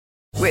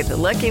With the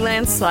Lucky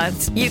Land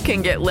Slots, you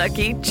can get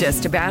lucky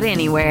just about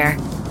anywhere.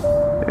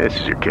 This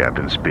is your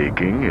captain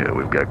speaking.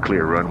 We've got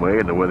clear runway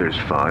and the weather's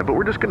fine, but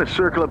we're just going to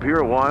circle up here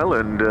a while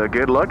and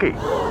get lucky.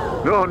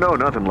 No,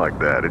 nothing like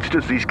that. It's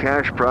just these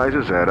cash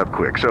prizes add up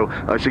quick. So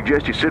I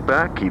suggest you sit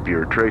back, keep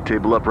your tray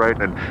table upright,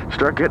 and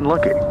start getting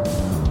lucky.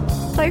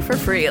 Play for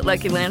free at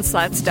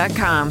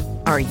LuckyLandSlots.com.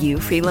 Are you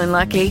feeling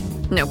lucky?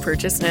 No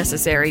purchase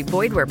necessary.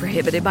 Void where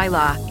prohibited by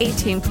law.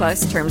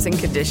 18+ terms and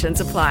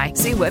conditions apply.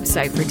 See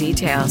website for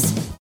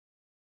details.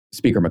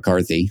 Speaker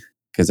McCarthy,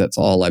 because that's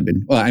all I've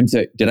been... Well,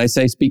 did I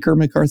say Speaker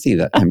McCarthy?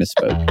 That I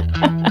misspoke.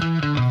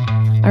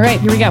 All right,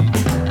 here we go.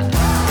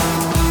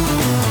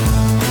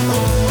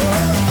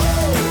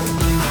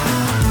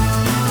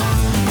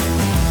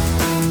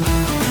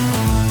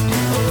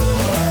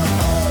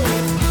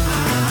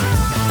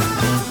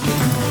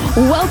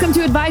 Welcome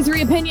to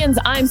Advisory Opinions.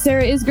 I'm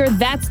Sarah Isgur.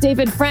 That's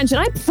David French. And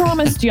I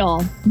promised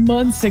y'all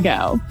months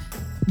ago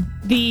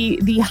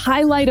the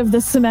highlight of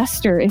the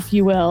semester, if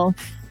you will.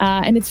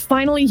 And it's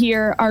finally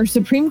here, our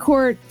Supreme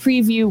Court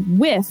preview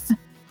with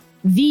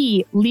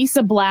the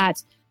Lisa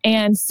Blatt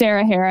and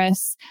Sarah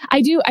Harris.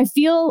 I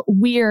feel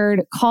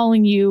weird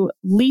calling you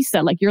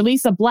Lisa, like you're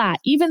Lisa Blatt,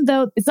 even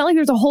though it's not like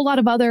there's a whole lot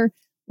of other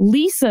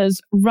Lisas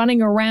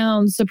running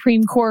around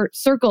Supreme Court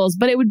circles,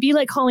 but it would be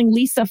like calling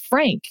Lisa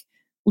Frank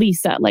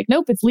Lisa. Like,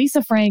 nope, it's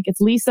Lisa Frank, it's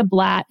Lisa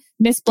Blatt,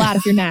 Miss Blatt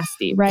if you're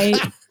nasty, right?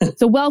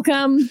 So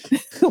welcome,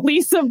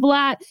 Lisa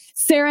Blatt,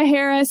 Sarah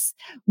Harris,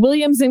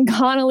 Williams and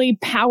Connolly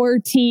power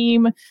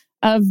team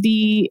of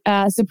the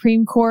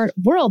Supreme Court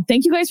world.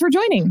 Thank you guys for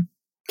joining.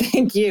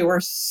 Thank you. We're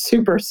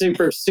super,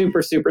 super,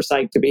 super, super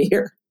psyched to be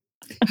here.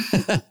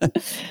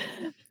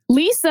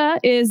 Lisa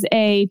is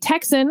a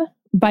Texan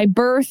by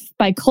birth,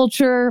 by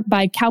culture,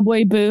 by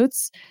cowboy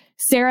boots.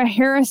 Sarah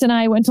Harris and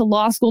I went to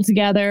law school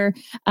together.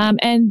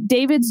 And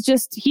David's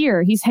just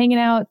here. He's hanging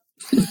out.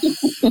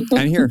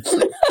 I'm here.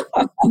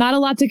 Not a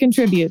lot to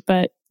contribute,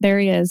 but there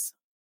he is.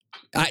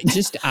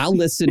 I'll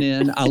listen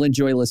in. I'll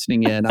enjoy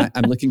listening in.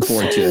 I'm looking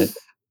forward to it.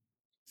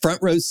 Front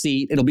row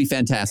seat. It'll be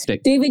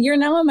fantastic. David, you're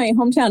now in my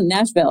hometown,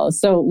 Nashville.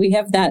 So we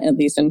have that at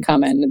least in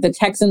common. The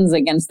Texans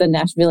against the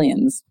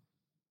Nashvillians.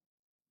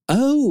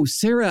 Oh,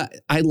 Sarah,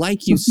 I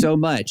like you so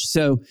much.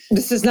 So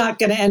this is not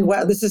going to end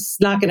well. This is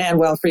not going to end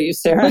well for you,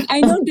 Sarah. Look, I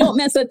know don't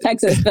mess with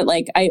Texas, but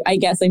I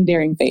guess I'm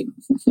daring fate.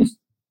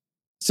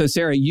 So,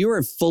 Sarah, you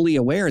are fully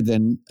aware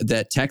then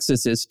that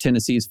Texas is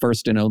Tennessee's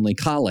first and only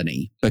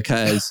colony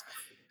because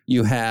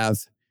you have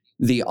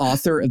the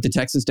author of the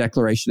Texas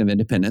Declaration of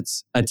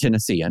Independence, a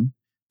Tennessean,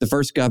 the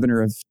first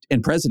governor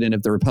and president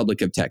of the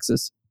Republic of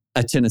Texas,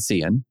 a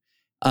Tennessean,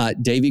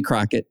 Davy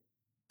Crockett,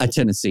 a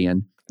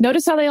Tennessean.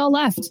 Notice how they all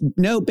left.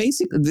 No,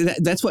 basically,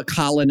 that's what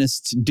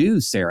colonists do,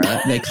 Sarah.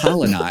 They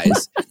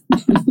colonize.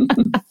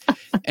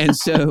 And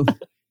so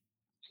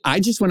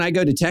when I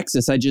go to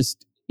Texas, I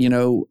just,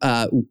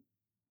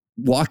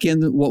 walk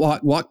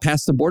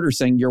past the border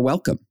saying, you're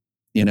welcome,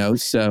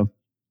 so.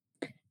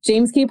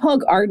 James K.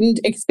 Polk, ardent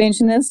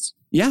expansionist.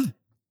 Yeah.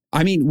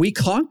 I mean, we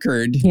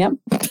conquered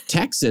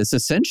Texas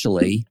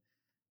essentially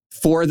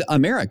for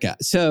America.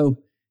 So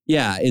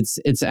yeah,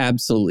 it's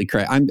absolutely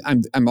correct.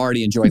 I'm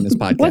already enjoying this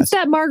podcast. What's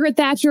that Margaret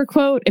Thatcher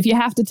quote? If you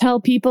have to tell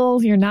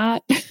people, you're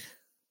not.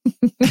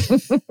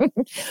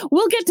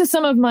 We'll get to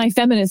some of my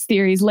feminist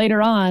theories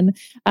later on.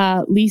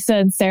 Lisa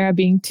and Sarah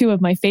being two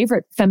of my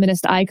favorite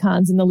feminist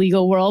icons in the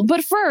legal world.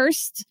 But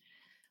first,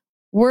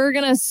 we're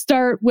going to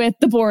start with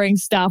the boring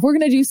stuff. We're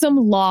going to do some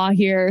law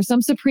here,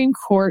 some Supreme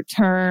Court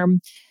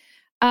term.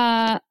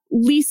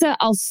 Lisa,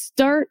 I'll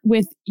start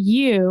with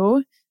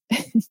you.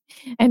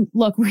 And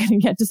look, we're going to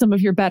get to some of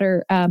your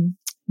better,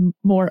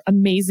 more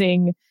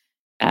amazing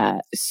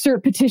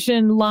cert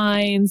petition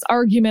lines,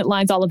 argument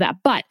lines, all of that.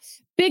 But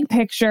big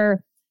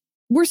picture,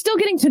 we're still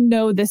getting to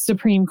know this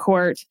Supreme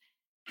Court.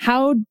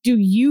 How do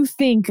you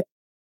think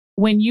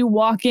when you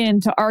walk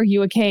in to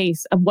argue a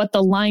case of what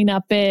the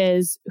lineup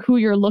is, who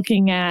you're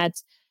looking at?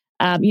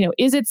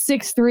 Is it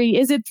 6-3?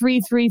 Is it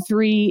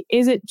 3-3-3?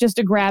 Is it just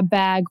a grab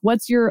bag?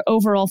 What's your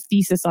overall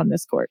thesis on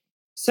this court?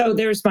 So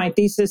there's my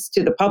thesis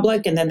to the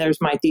public, and then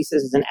there's my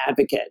thesis as an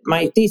advocate.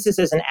 My thesis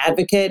as an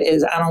advocate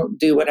is I don't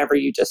do whatever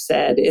you just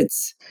said.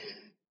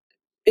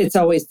 It's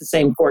always the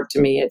same court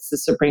to me. It's the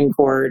Supreme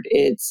Court.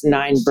 It's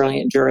 9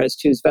 brilliant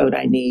jurists whose vote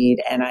I need,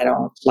 and I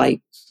don't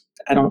like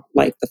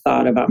the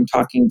thought of I'm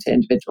talking to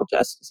individual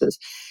justices.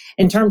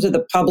 In terms of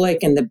the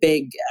public and the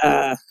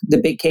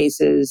big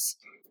cases,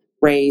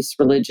 race,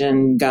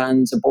 religion,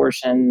 guns,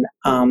 abortion,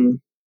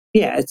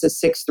 it's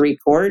a 6-3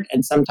 court,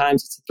 and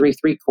sometimes it's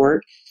a 3-3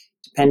 court,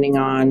 depending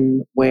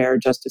on where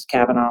Justice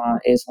Kavanaugh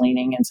is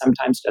leaning, and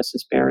sometimes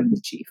Justice Barrett and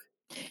the Chief.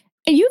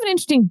 And you have an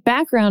interesting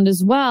background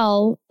as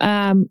well.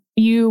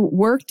 You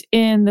worked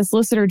in the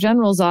Solicitor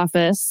General's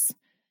office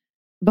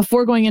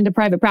before going into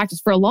private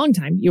practice for a long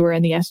time. You were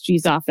in the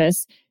SG's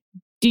office.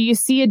 Do you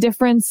see a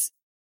difference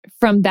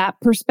from that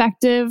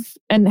perspective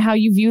and how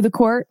you view the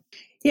court?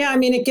 Yeah, I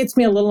mean, it gets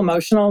me a little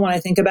emotional when I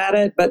think about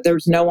it, but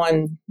there's no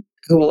one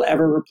who will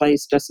ever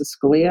replace Justice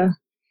Scalia.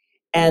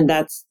 And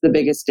that's the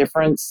biggest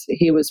difference.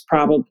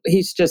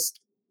 He's just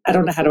I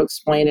don't know how to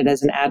explain it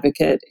as an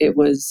advocate. It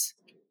was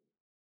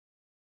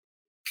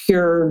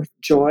pure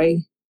joy,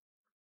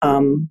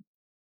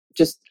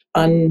 just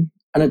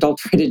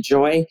unadulterated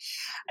joy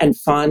and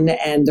fun.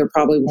 And there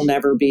probably will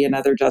never be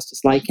another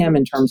justice like him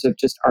in terms of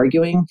just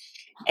arguing.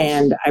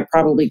 And I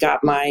probably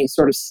got my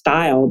sort of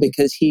style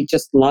because he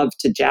just loved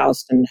to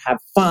joust and have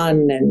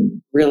fun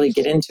and really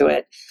get into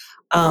it.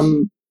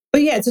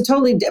 But yeah,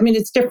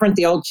 it's different.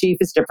 The old chief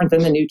is different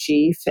than the new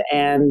chief.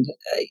 And,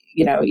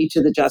 each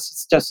of the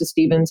Justice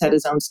Stevens had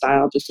his own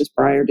style, just as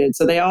Breyer did.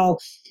 So they all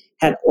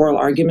had oral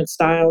argument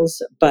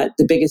styles. But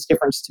the biggest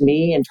difference to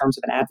me in terms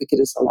of an advocate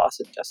is the loss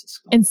of Justice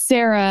Scalia. And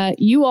Sarah,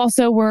 you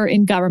also were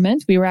in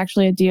government. We were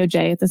actually at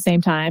DOJ at the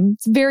same time.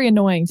 It's very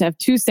annoying to have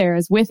two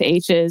Sarahs with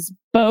H's,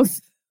 both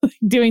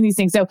doing these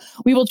things. So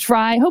we will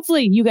try.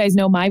 Hopefully you guys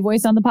know my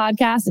voice on the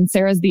podcast, and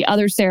Sarah's the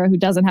other Sarah who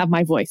doesn't have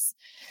my voice.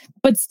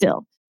 But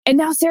still. And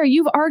now, Sarah,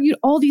 you've argued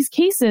all these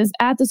cases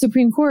at the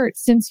Supreme Court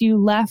since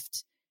you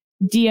left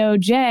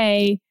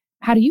DOJ.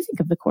 How do you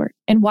think of the court?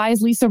 And why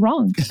is Lisa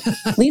wrong?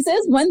 Lisa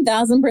is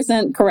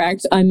 1,000%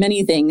 correct on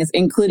many things,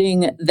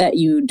 including that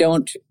you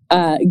don't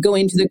go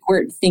into the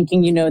court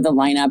thinking you know the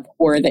lineup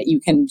or that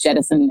you can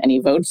jettison any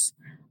votes.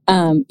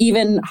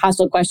 Even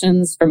hostile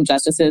questions from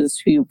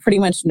justices who you pretty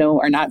much know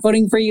are not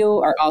voting for you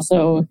are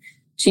also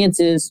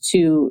chances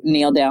to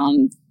nail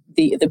down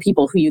the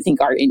people who you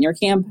think are in your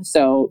camp.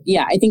 So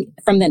yeah, I think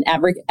from the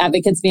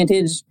advocate's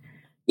vantage,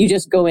 you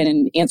just go in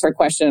and answer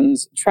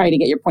questions, try to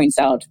get your points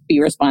out, be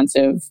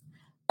responsive,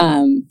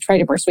 try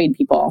to persuade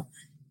people.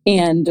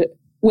 And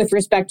with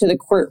respect to the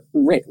court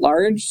writ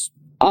large,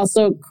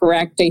 also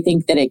correct. I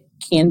think that it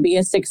can be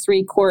a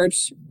 6-3 court.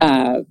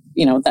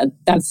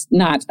 That's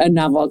not a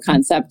novel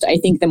concept. I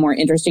think the more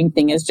interesting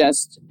thing is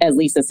just, as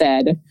Lisa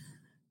said,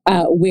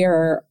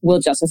 where will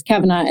Justice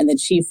Kavanaugh and the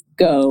chief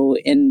go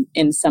in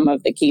some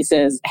of the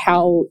cases?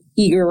 How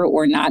eager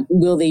or not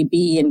will they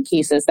be in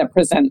cases that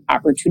present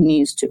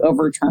opportunities to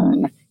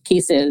overturn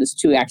cases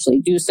to actually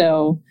do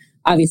so?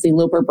 Obviously,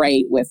 Loper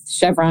Bright with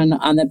Chevron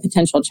on the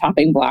potential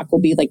chopping block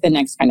will be like the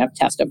next kind of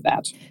test of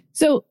that.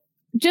 So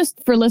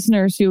just for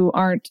listeners who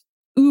aren't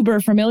uber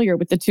familiar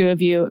with the two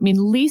of you, I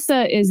mean,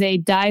 Lisa is a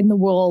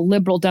dyed-in-the-wool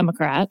liberal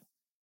Democrat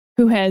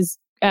who has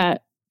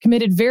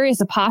committed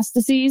various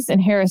apostasies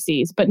and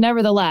heresies, but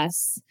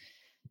nevertheless,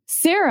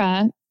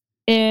 Sarah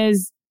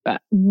is a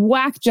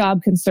whack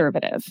job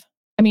conservative.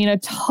 I mean, a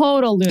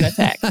total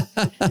lunatic.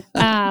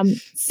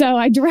 So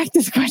I direct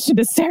this question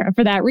to Sarah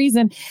for that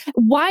reason.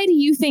 Why do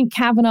you think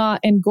Kavanaugh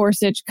and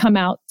Gorsuch come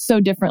out so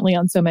differently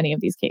on so many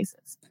of these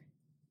cases?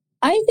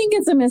 I think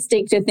it's a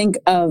mistake to think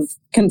of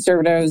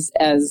conservatives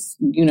as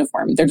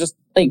uniform. They're just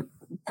like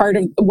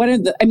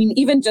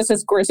even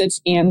Justice Gorsuch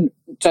and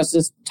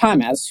Justice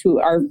Thomas, who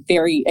are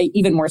very,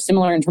 even more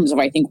similar in terms of,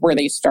 I think, where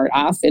they start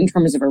off in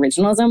terms of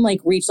originalism,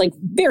 reach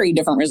very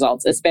different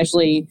results,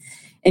 especially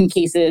in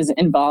cases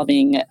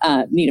involving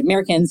Native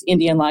Americans,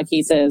 Indian law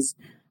cases.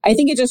 I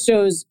think it just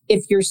shows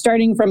if you're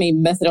starting from a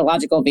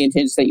methodological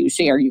vantage that you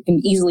share, you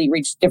can easily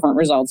reach different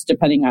results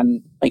depending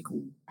on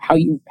how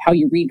you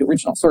read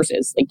original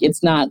sources.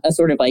 It's not a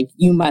sort of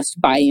you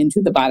must buy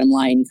into the bottom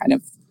line kind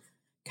of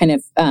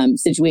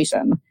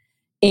situation.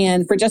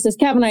 And for Justice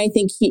Kavanaugh, I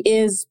think he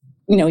is,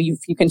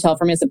 you can tell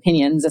from his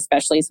opinions,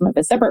 especially some of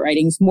his separate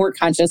writings, more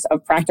conscious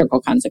of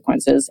practical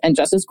consequences. And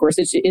Justice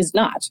Gorsuch is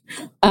not.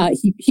 I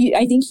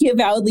think he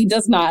avowedly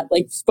does not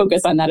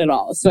focus on that at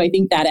all. So I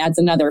think that adds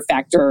another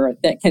factor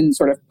that can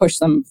sort of push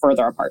them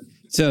further apart.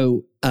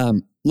 So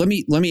let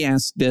me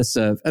ask this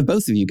of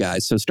both of you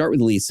guys. So start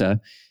with Lisa.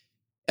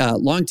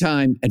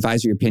 Longtime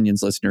Advisory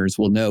Opinions listeners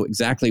will know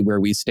exactly where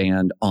we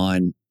stand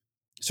on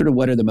sort of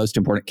what are the most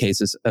important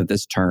cases of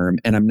this term.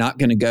 And I'm not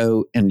going to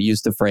go and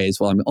use the phrase,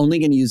 well, I'm only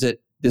going to use it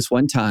this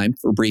one time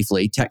for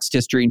briefly, text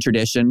history and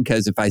tradition,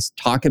 because if I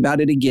talk about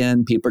it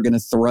again, people are going to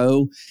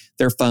throw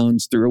their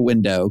phones through a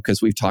window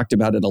because we've talked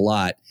about it a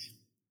lot.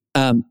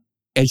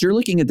 As you're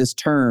looking at this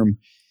term,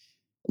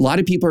 a lot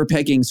of people are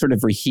pegging sort of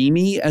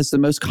Rahimi as the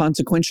most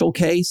consequential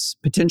case,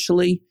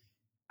 potentially.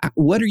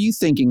 What are you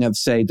thinking of,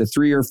 say, the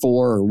 3 or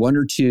 4 or 1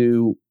 or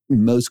 2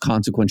 most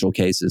consequential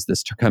cases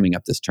coming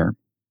up this term?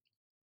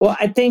 Well,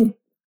 I think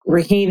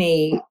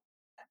Rahimi,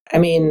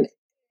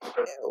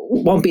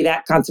 won't be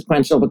that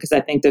consequential because I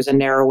think there's a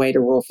narrow way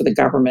to rule for the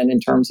government in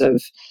terms of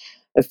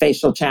a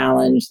facial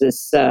challenge.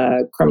 This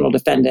criminal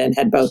defendant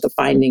had both the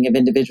finding of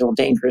individual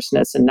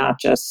dangerousness and not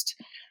just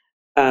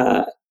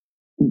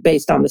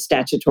based on the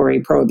statutory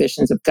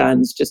prohibitions of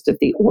guns, just if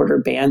the order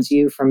bans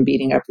you from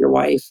beating up your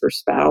wife or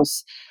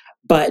spouse.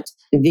 But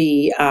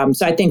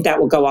so I think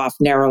that will go off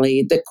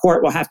narrowly. The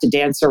court will have to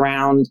dance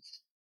around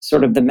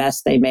sort of the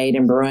mess they made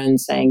in Bruin,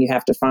 saying you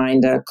have to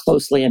find a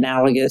closely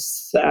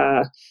analogous,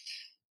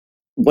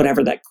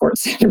 whatever that court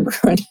said in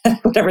Bruin,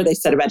 whatever they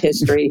said about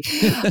history.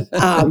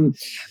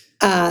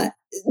 I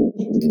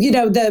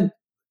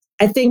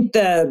think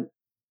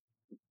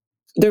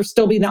there'll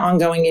still be the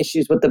ongoing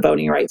issues with the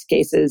voting rights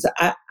cases.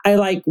 I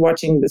like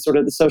watching the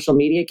social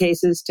media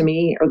cases. To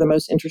me, are the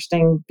most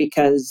interesting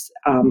because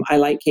I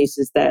like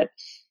cases that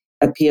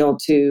appeal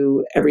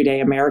to everyday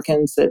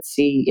Americans that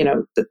see,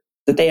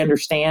 that they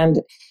understand.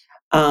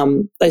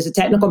 As a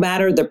technical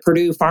matter, the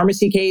Purdue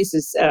pharmacy case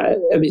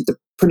the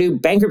Purdue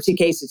bankruptcy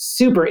case is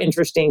super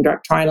interesting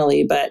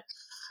doctrinally, but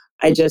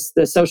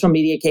the social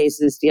media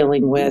cases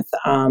dealing with,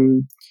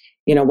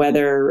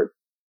 whether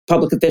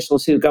public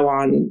officials who go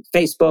on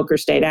Facebook or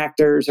state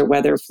actors, or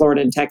whether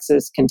Florida and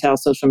Texas can tell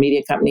social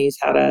media companies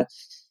how to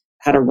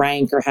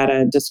rank or how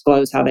to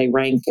disclose how they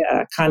rank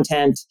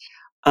content,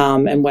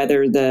 and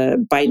whether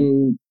the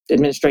Biden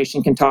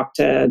administration can talk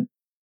to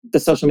the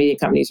social media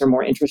companies are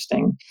more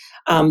interesting.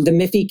 The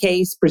Miffy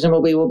case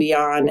presumably will be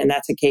on, and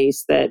that's a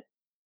case that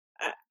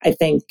I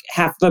think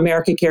half of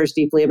America cares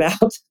deeply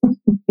about.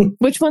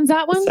 Which one's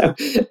that one? So,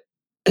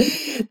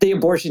 the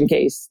abortion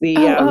case. The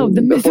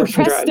Miffy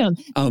drug.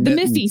 The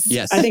Miffys.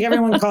 Yes. I think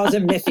everyone calls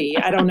it Miffy.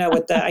 I don't know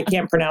I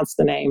can't pronounce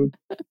the name.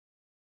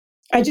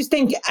 I just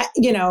think,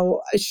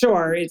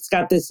 sure, it's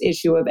got this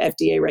issue of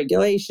FDA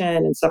regulation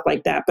and stuff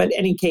like that, but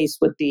any case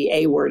with the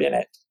A word in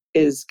it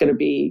is going to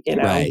be,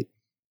 right.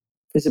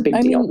 Is a big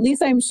deal.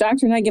 Lisa, I'm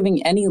shocked you're not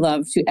giving any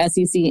love to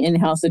SEC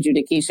in-house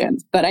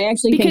adjudications, but I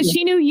actually because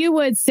she knew you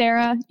would,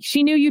 Sarah.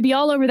 She knew you'd be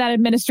all over that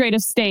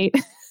administrative state.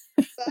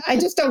 I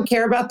just don't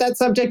care about that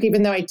subject,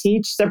 even though I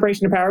teach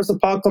separation of powers with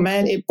Paul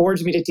Clement. It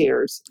bores me to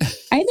tears.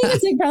 I think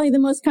it's probably the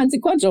most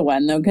consequential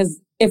one, though, because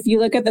if you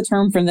look at the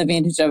term from the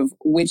vantage of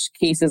which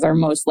cases are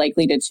most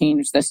likely to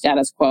change the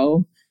status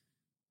quo,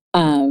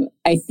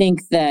 I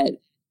think that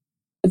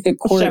the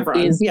court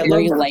Chevron. is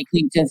very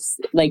likely to,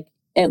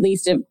 at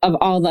least of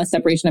all the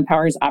separation of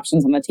powers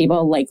options on the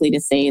table, likely to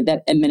say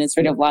that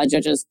administrative law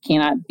judges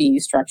cannot be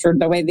structured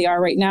the way they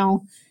are right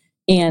now.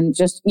 And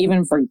just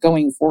even for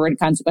going forward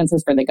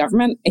consequences for the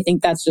government, I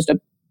think that's just a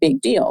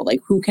big deal.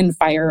 Who can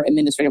fire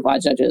administrative law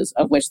judges,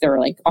 of which there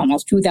are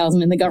almost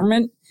 2,000 in the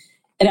government?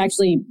 It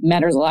actually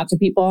matters a lot to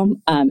people.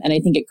 And I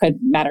think it could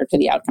matter to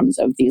the outcomes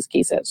of these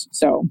cases.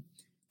 So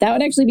that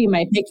would actually be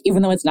my pick,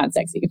 even though it's not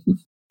sexy.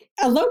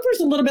 A Loper's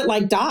a little bit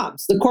like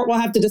Dobbs. The court will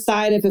have to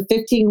decide if a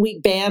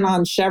 15-week ban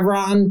on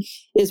Chevron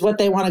is what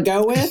they want to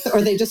go with,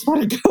 or they just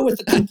want to go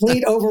with a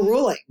complete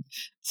overruling.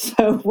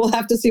 So we'll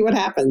have to see what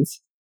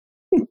happens.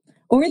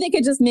 Or they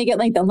could just make it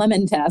like the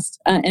lemon test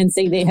and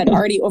say they had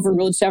already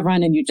overruled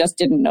Chevron and you just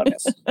didn't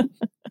notice.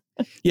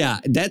 Yeah,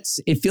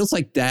 it feels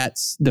like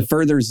that's the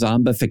further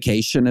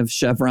zombification of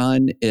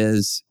Chevron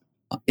is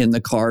in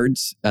the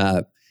cards.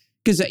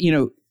 Because,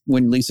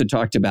 when Lisa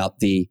talked about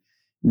the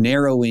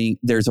narrowing,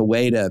 there's a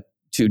way to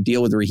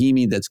deal with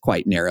Rahimi that's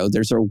quite narrow.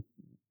 There's a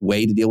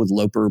way to deal with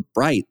Loper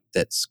Bright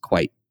that's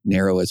quite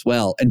narrow as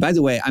well. And by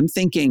the way, I'm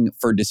thinking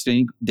for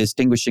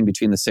distinguishing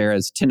between the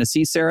Sarahs,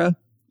 Tennessee Sarah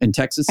and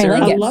Texas Sarah.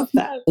 I love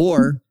that.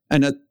 Or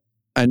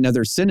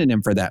another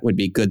synonym for that would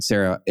be good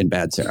Sarah and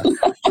bad Sarah.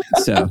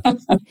 So,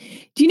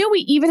 do you know we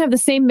even have the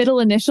same middle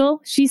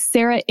initial? She's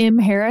Sarah M.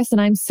 Harris and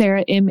I'm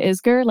Sarah M.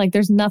 Isger.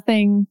 There's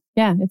nothing.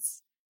 Yeah,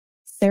 it's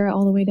Sarah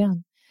all the way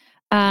down.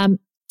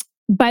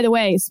 By the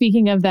way,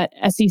 speaking of that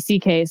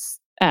SEC case,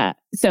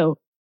 so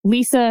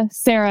Lisa,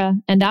 Sarah,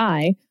 and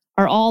I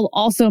are all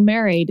also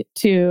married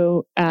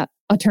to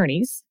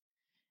attorneys.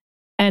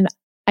 And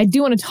I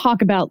do want to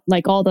talk about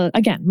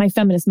again, my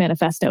feminist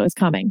manifesto is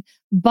coming.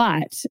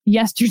 But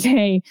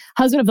yesterday,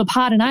 husband of the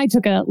pod and I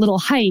took a little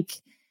hike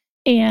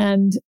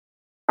and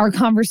our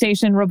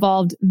conversation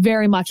revolved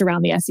very much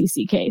around the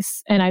SEC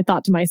case. And I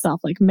thought to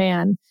myself,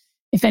 man,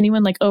 if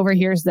anyone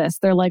overhears this,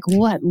 they're like,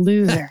 what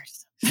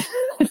losers?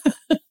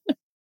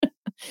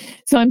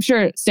 So I'm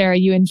sure, Sarah,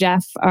 you and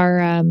Jeff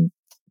are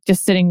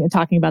just sitting and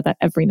talking about that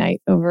every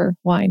night over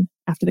wine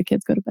after the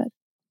kids go to bed.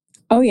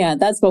 Oh, yeah.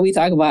 That's what we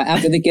talk about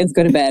after the kids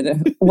go to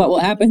bed. What will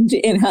happen to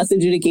in-house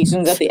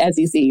adjudications at the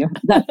SEC.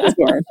 That's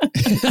for sure.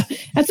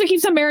 That's what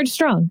keeps a marriage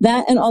strong.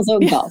 That and also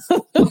golf.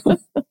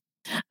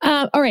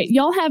 All right.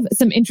 Y'all have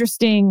some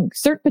interesting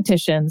cert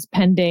petitions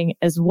pending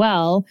as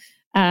well.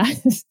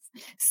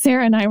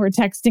 Sarah and I were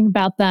texting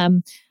about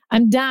them.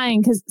 I'm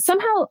dying because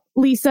somehow,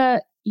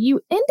 Lisa,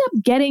 you end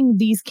up getting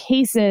these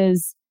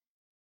cases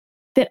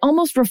that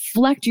almost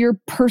reflect your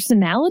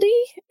personality.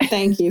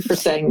 Thank you for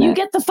saying that. You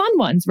get the fun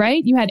ones,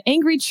 right? You had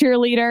Angry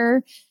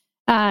Cheerleader.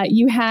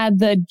 You had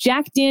the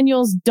Jack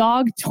Daniels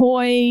dog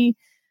toy.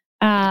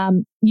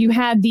 You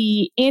had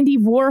the Andy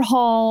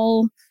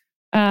Warhol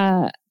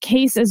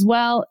case as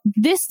well.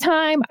 This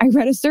time I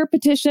read a cert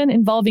petition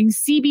involving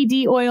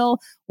CBD oil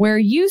where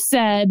you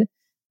said,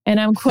 and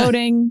I'm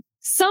quoting,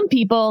 some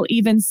people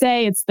even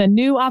say it's the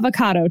new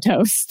avocado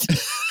toast.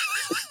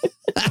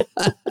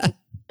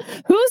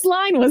 Whose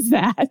line was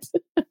that?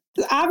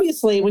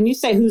 Obviously, when you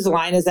say whose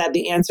line is that,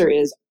 the answer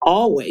is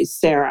always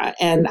Sarah.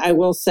 And I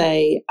will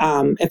say,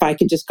 if I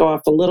could just go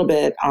off a little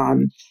bit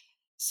on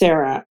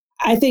Sarah,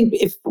 I think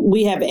if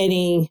we have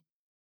any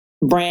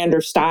brand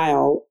or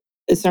style,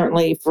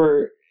 certainly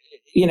for,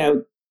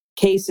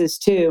 cases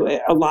too,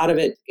 a lot of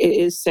it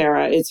is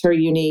Sarah. It's her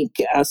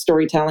unique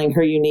storytelling,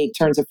 her unique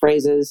turns of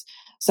phrases.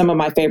 some of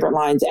my favorite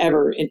lines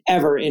ever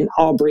in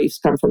all briefs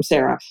come from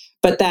Sarah.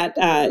 But that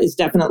is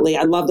definitely,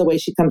 I love the way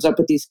she comes up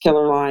with these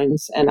killer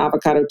lines, and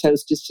avocado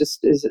toast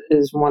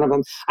is one of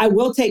them. I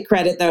will take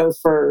credit though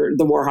for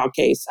the Warhol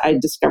case. I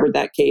discovered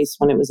that case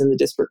when it was in the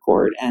district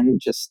court, and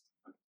just,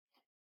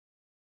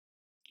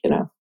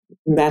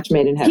 match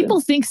made in heaven. People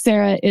think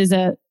Sarah is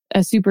a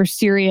super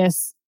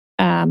serious,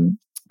 nerd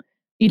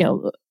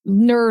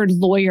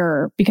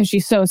lawyer because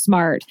she's so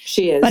smart.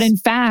 She is. But in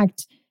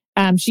fact,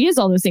 she is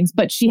all those things,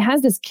 but she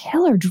has this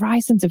killer dry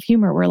sense of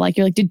humor where you're like,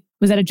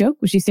 was that a joke?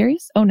 Was she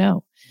serious? Oh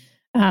no.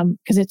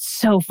 Because it's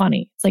so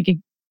funny. It's like,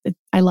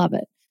 I love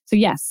it. So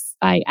yes,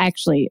 I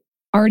actually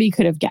already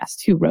could have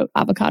guessed who wrote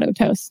Avocado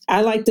Toast.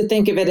 I like to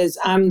think of it as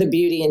I'm the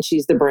beauty and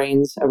she's the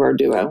brains of our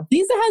duo.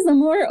 Lisa has a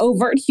more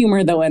overt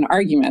humor though in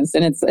arguments,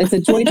 and it's a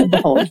joy to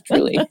behold,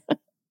 truly.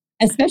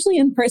 Especially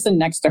in person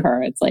next to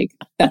her. It's like,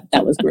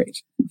 that was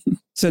great.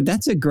 So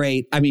that's a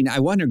great, I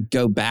want to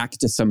go back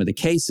to some of the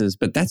cases,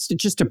 but that's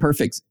just a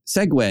perfect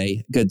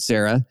segue, good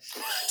Sarah,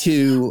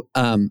 to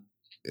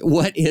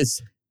what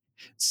is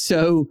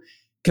so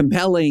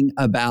compelling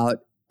about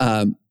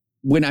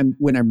when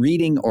I'm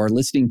reading or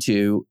listening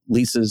to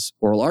Lisa's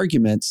oral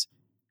arguments.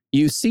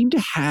 You seem to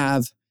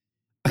have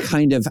a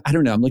kind of, I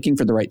don't know, I'm looking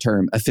for the right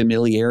term, a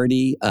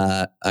familiarity,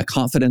 a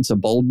confidence, a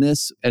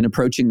boldness in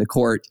approaching the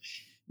court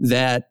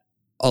that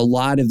a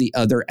lot of the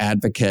other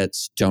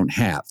advocates don't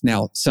have.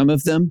 Now, some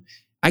of them,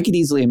 I could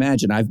easily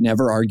imagine, I've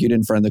never argued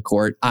in front of the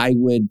court. I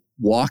would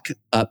walk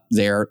up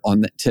there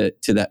to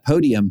that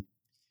podium.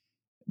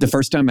 The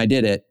first time I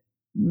did it,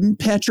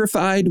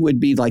 petrified would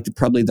be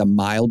probably the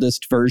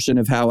mildest version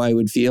of how I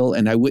would feel.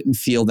 And I wouldn't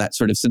feel that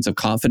sort of sense of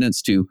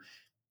confidence to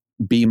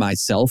be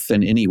myself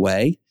in any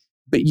way.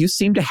 But you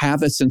seem to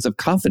have a sense of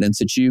confidence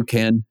that you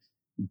can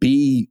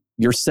be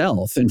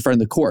yourself in front of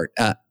the court.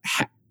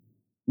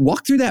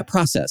 Walk through that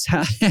process.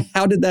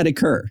 How did that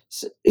occur?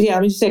 Yeah,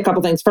 let me just say a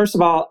couple things. First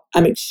of all,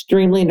 I'm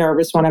extremely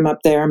nervous when I'm up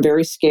there. I'm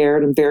very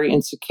scared. I'm very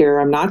insecure.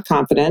 I'm not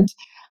confident.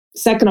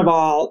 Second of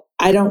all,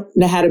 I don't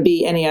know how to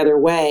be any other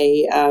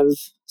way of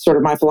sort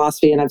of my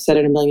philosophy, and I've said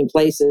it a million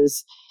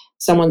places.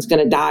 Someone's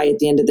going to die at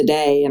the end of the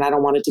day, and I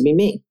don't want it to be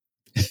me.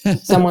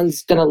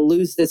 Someone's going to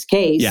lose this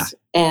case,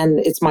 and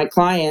it's my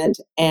client,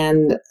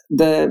 and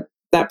that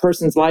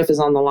person's life is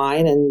on the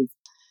line. And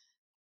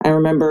I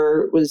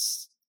remember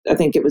I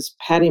think it was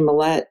Patty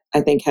Millett,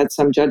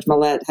 Judge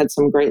Millett had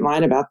some great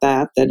line about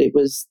that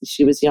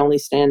she was the only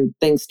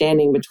thing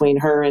standing between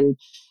her and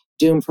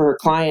doom for her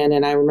client.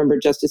 And I remember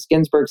Justice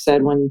Ginsburg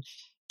said when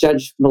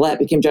Judge Millett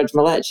became Judge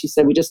Millett, she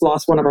said, "We just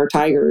lost one of our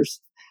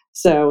tigers."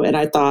 So, and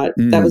I thought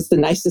that was the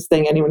nicest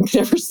thing anyone could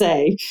ever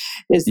say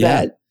is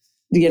that,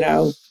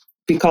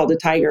 be called a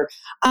tiger.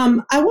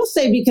 I will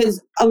say,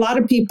 because a lot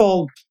of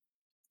people,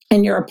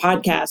 and you're a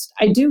podcast,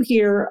 I do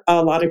hear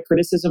a lot of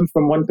criticism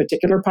from one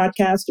particular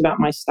podcast about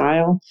my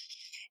style.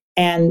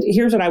 And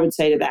here's what I would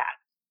say to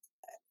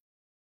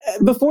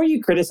that. Before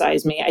you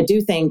criticize me, I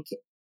do think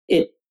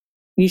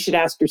you should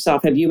ask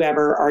yourself, have you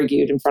ever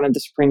argued in front of the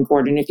Supreme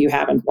Court? And if you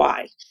haven't,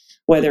 why?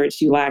 Whether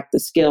it's you lack the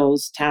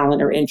skills,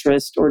 talent, or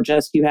interest, or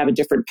just you have a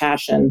different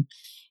passion,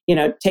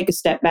 take a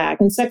step back.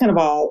 And second of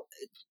all,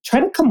 try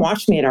to come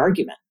watch me at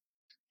argument.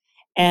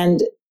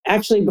 And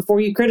actually, before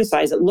you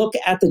criticize it, look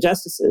at the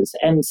justices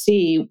and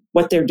see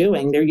what they're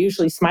doing. They're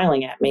usually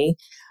smiling at me.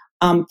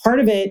 Part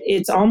of it,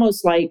 it's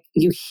almost like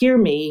you hear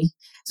me.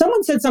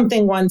 Someone said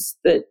something once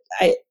that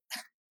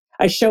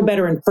I show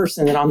better in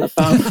person than on the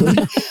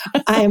phone.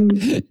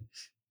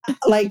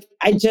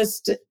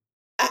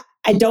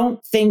 I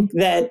don't think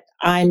that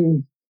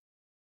I'm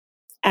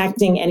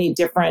acting any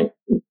different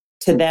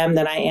to them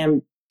than I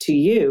am to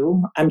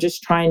you. I'm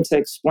just trying to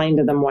explain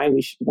to them why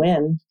we should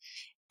win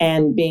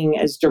and being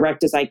as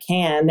direct as I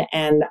can.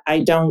 And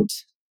I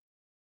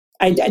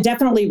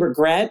definitely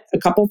regret a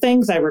couple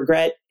things. I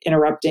regret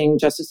interrupting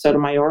Justice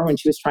Sotomayor when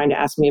she was trying to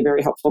ask me a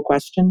very helpful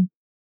question.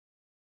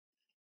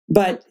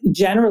 But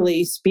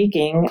generally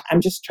speaking,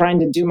 I'm just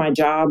trying to do my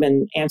job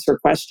and answer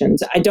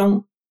questions. I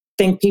don't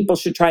think people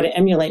should try to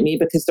emulate me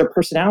because their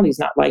personality is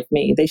not like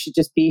me. They should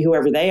just be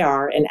whoever they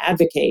are and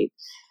advocate.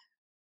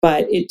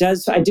 But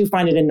I do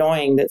find it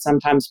annoying that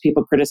sometimes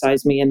people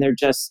criticize me and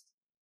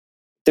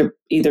they're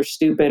either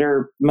stupid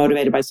or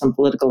motivated by some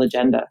political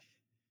agenda.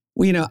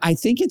 Well, I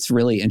think it's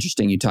really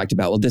interesting you talked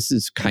about, this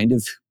is kind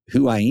of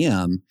who I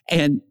am.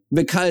 And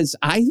because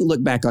I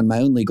look back on my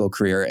own legal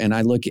career and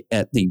I look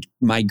at the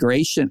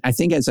migration, I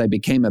think as I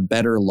became a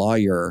better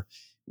lawyer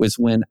was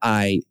when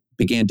I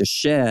began to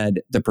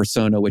shed the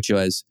persona, which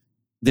was,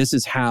 this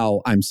is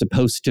how I'm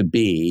supposed to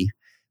be.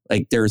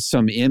 Like there's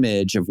some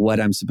image of what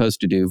I'm supposed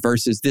to do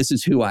versus this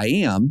is who I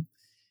am.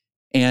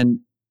 And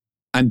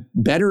I'm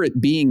better at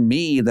being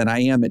me than I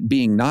am at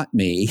being not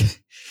me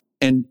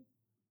and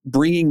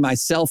bringing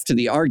myself to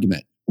the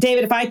argument.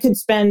 David, if I could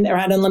spend or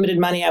had unlimited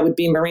money, I would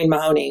be Maureen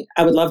Mahoney.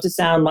 I would love to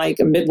sound like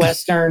a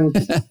Midwestern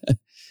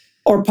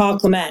or Paul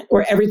Clement,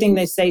 where everything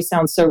they say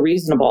sounds so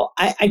reasonable.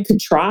 I could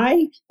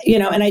try,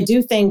 and I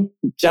do think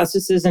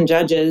justices and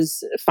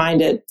judges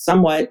find it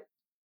somewhat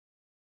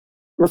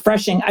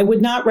refreshing. I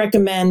would not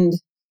recommend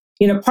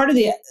part of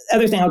the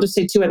other thing, I'll just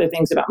say two other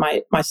things about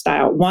my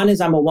style. One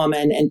is I'm a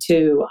woman, and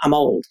two, I'm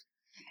old.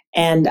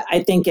 And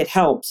I think it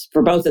helps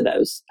for both of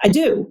those. I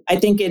do. I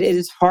think it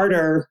is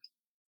harder.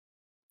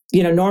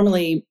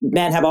 Normally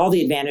men have all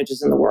the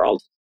advantages in the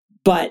world,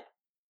 but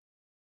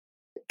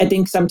I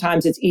think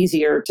sometimes it's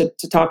easier to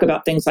talk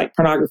about things like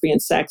pornography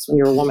and sex when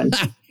you're a woman.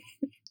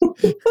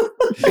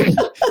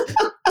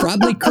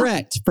 Probably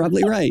correct.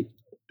 Probably right.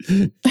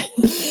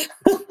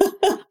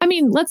 I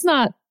mean, let's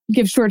not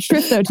give short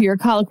shrift, though, to your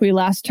colloquy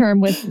last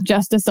term with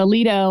Justice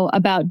Alito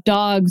about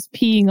dogs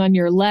peeing on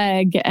your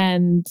leg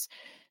and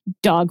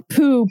dog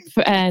poop.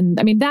 And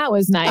I mean, that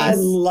was nice. I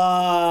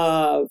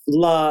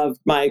loved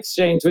my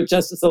exchange with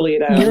Justice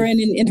Alito. You're in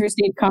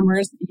interstate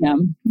commerce. Yeah.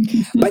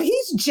 But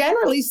he's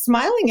generally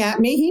smiling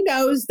at me. He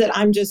knows that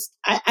I'm just,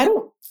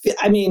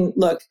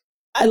 look,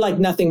 I like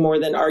nothing more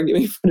than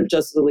arguing in front of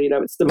Justice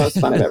Alito. It's the most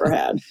fun I've ever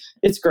had.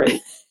 It's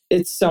great.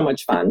 It's so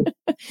much fun.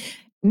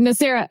 No,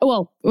 Sarah,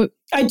 well,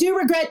 I do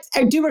regret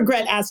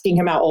asking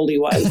him how old he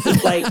was.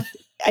 It's like,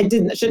 I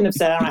shouldn't have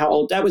said I don't know how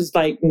old. That was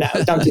like, no,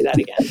 don't do that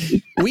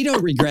again. We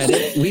don't regret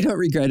it. We don't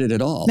regret it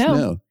at all.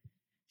 No,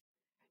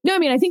 I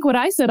mean, I think what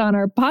I said on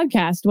our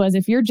podcast was,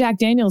 if you're Jack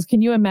Daniels,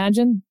 can you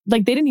imagine,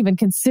 like, they didn't even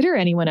consider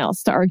anyone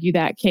else to argue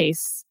that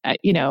case.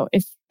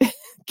 If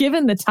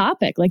given the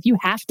topic, like, you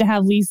have to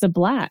have Lisa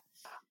Blatt.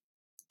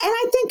 And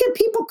I think that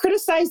people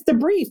criticize the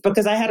brief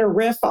because I had a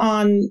riff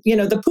on,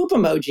 the poop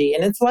emoji.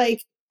 And it's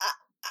like,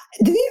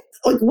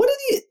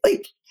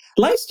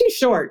 life's too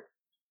short.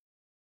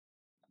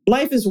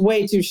 Life is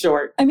way too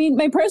short. I mean,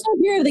 my personal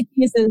view of the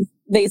case is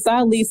they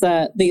saw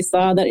Lisa, they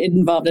saw that it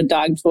involved a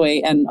dog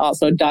toy and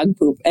also dog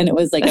poop. And it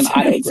was like an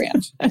auto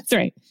grant. That's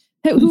right.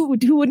 Who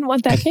wouldn't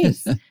want that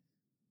case?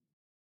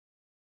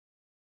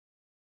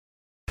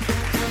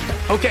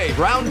 Okay,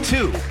 round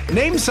two.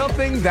 Name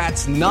something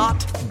that's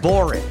not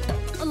boring.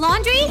 A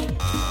laundry?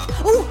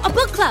 Ooh, a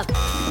book club.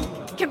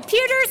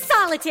 Computer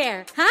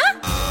solitaire, huh?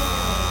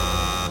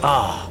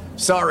 Ah,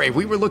 sorry,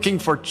 we were looking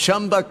for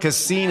Chumba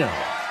Casino.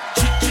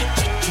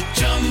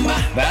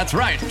 That's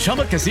right,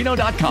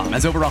 ChumbaCasino.com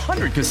has over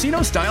 100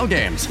 casino-style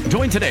games.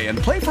 Join today and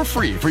play for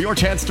free for your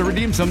chance to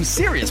redeem some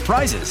serious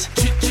prizes.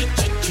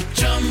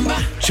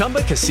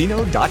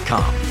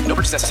 ChumbaCasino.com. No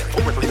purchase necessary.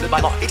 Void where prohibited by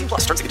law. 18+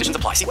 terms and conditions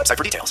apply. See website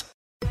for details.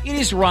 It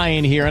is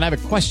Ryan here, and I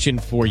have a question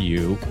for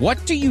you.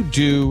 What do you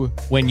do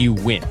when you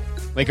win?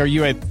 Like, are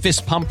you a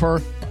fist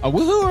pumper, a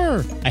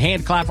woohooer, a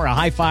hand clapper, a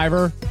high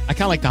fiver? I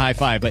kind of like the high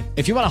five, but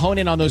if you want to hone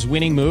in on those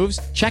winning moves,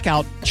 check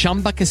out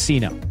Chumba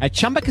Casino. At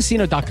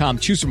ChumbaCasino.com,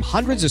 choose from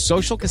hundreds of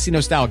social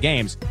casino-style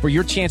games for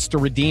your chance to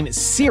redeem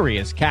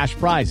serious cash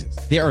prizes.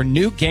 There are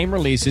new game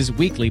releases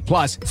weekly,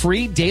 plus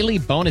free daily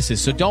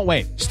bonuses, so don't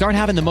wait. Start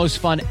having the most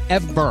fun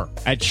ever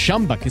at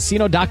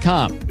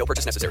ChumbaCasino.com. No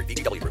purchase necessary.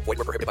 VGW. Void where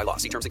prohibited by law.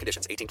 See terms and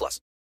conditions. 18+.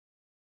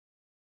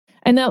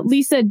 And now,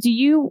 Lisa, do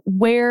you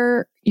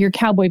wear your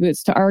cowboy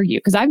boots to argue?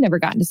 Because I've never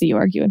gotten to see you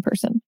argue in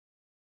person.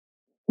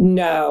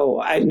 No,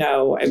 I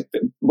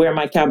wear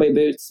my cowboy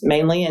boots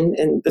mainly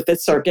in the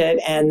Fifth Circuit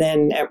and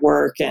then at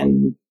work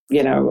and,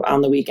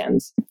 on the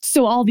weekends.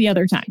 So all the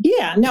other time.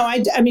 Yeah, no,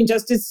 I mean,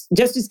 Justice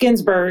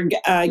Ginsburg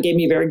gave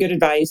me very good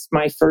advice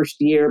my first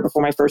year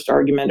before my first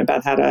argument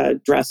about how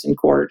to dress in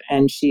court.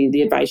 And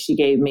the advice she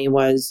gave me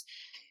was,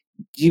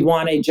 do you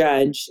want a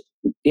judge,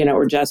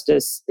 or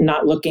justice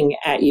not looking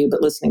at you,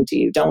 but listening to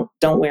you?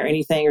 Don't wear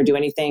anything or do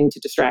anything to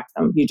distract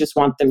them. You just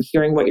want them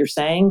hearing what you're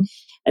saying.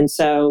 And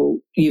so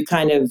you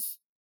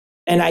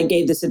and I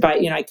gave this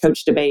advice, I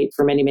coached debate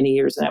for many, many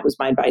years. And that was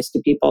my advice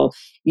to people.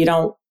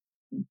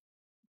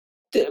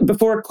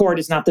 Before court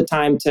is not the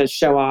time to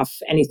show off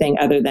anything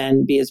other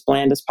than be as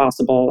bland as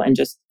possible. And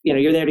just,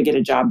 you're there to get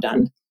a job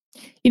done.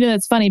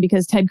 That's funny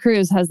because Ted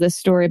Cruz has this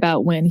story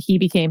about when he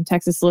became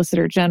Texas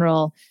Solicitor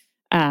General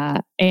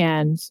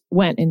and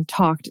went and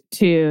talked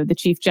to the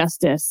Chief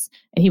Justice,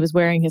 and he was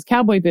wearing his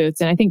cowboy boots.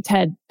 And I think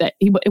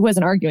it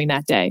wasn't arguing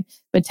that day,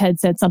 but Ted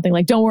said something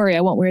like, "Don't worry,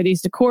 I won't wear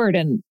these to court."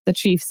 And the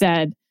chief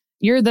said,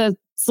 "You're the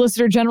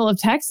Solicitor General of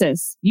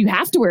Texas. You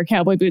have to wear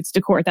cowboy boots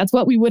to court. That's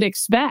what we would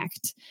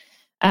expect."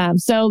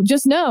 So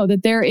just know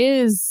that there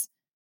is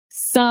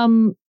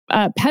some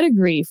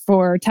pedigree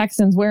for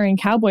Texans wearing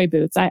cowboy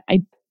boots. I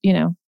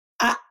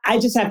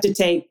just have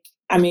to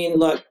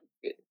look,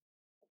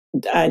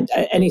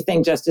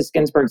 anything Justice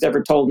Ginsburg's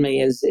ever told me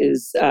is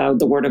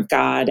the word of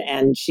God,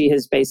 and she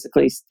has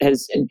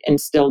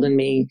instilled in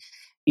me.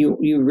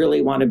 You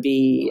really want to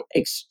be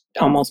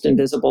almost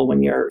invisible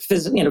when you're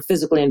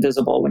physically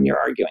invisible when you're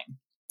arguing.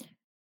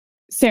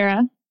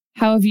 Sarah,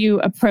 how have you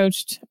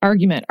approached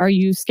argument? Are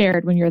you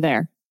scared when you're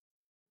there?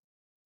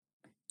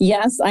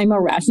 Yes, I'm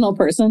a rational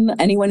person.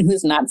 Anyone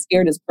who's not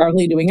scared is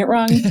probably doing it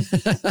wrong.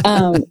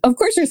 Of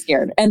course you're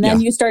scared. And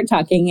then you start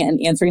talking and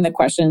answering the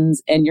questions,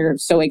 and you're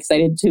so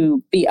excited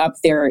to be up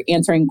there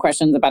answering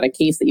questions about a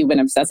case that you've been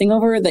obsessing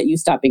over that you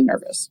stop being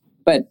nervous.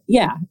 But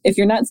yeah, if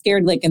you're not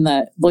scared, like in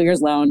the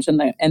lawyer's lounge and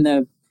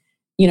the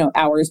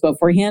hours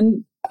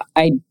beforehand,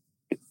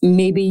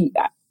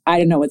 I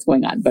don't know what's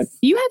going on. But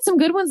you had some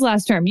good ones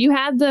last term. You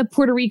had the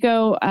Puerto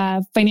Rico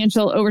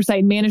Financial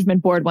Oversight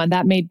Management Board one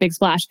that made big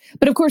splash.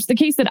 But of course, the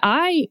case that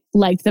I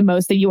liked the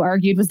most that you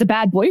argued was the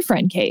bad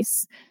boyfriend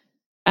case.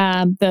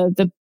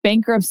 The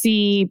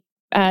bankruptcy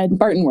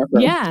Barton worker.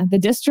 Yeah, the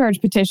discharge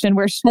petition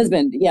where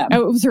husband. Yeah,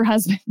 it was her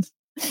husband.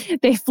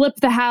 They flipped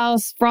the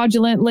house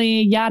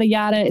fraudulently. Yada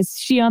yada. Is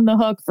she on the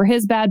hook for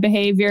his bad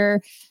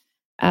behavior?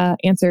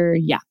 Answer: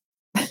 yeah.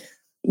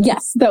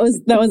 Yes, that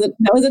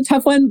was a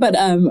tough one, but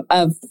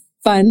a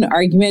fun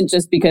argument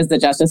just because the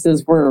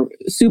justices were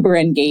super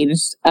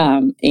engaged,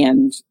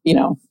 and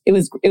it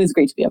was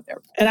great to be up there.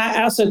 And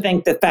I also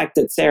think the fact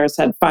that Sarah's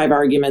had 5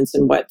 arguments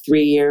in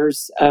 3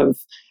 years of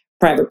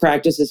private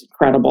practice is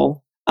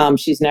incredible.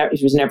 She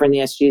was never in the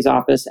SG's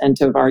office, and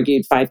to have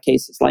argued 5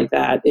 cases like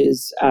that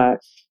is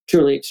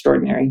truly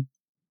extraordinary.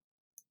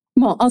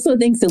 Well, also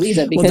thanks to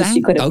Lisa because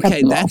she could have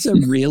okay. That's a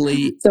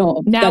really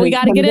so now we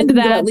got to get into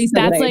that. Lisa,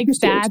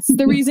 that's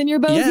the reason you're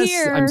both yes,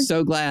 here. I'm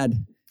so glad.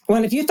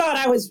 Well, if you thought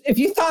I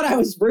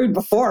was rude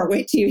before,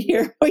 wait till you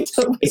hear. Wait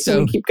till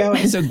we keep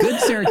going. So good.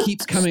 Sarah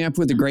keeps coming up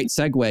with the great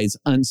segues,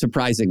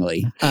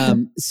 unsurprisingly.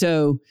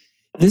 So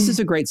this is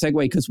a great segue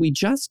because we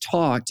just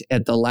talked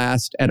at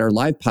our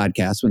live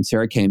podcast when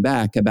Sarah came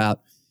back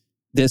about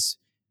this,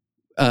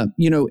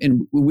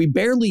 and we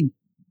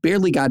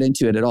barely got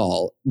into it at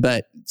all,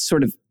 but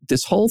sort of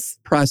this whole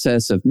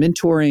process of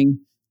mentoring.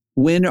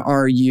 When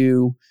are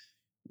you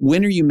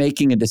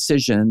making a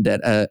decision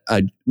that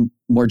a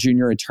more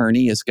junior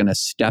attorney is going to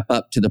step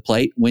up to the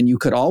plate when you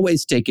could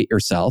always take it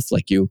yourself?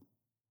 Like you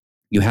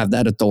have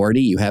that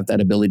authority, you have that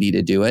ability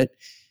to do it.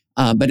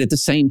 But at the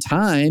same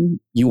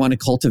time, you want to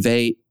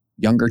cultivate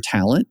younger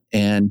talent.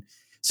 And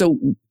so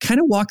kind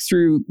of walk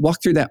through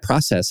that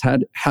process.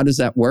 How does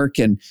that work?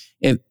 And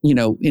if,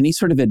 any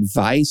sort of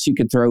advice you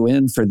could throw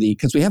in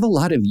because we have a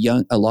lot of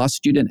a law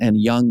student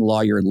and young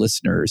lawyer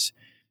listeners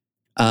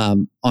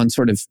on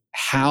sort of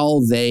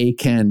how they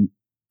can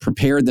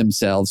prepare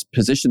themselves,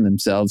 position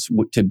themselves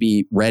to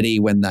be ready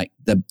when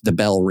the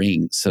bell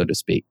rings, so to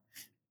speak.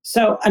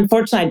 So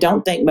unfortunately, I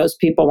don't think most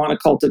people want to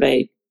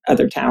cultivate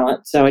other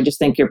talent. So I just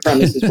think your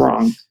premise is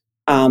wrong.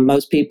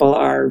 Most people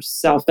are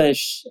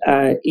selfish,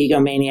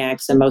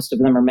 egomaniacs, and most of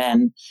them are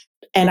men.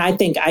 And I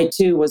think I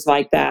too was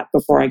like that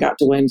before I got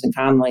to Williams and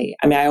Connolly.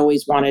 I mean, I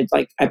always wanted,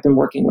 I've been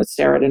working with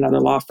Sarah at another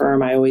law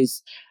firm. I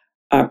always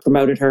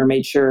promoted her,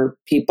 made sure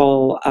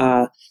people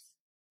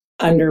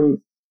under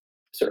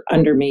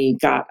me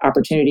got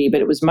opportunity, but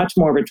it was much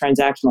more of a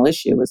transactional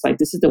issue. It was like,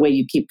 this is the way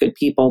you keep good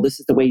people. This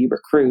is the way you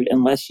recruit,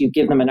 unless you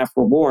give them enough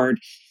reward.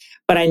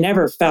 But I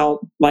never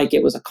felt like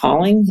it was a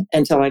calling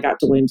until I got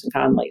to Williams and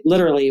Connolly.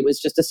 Literally, it was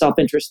just a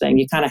self-interest thing.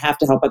 You kind of have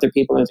to help other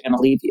people who are going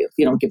to leave you if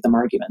you don't give them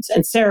arguments.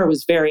 And Sarah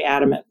was very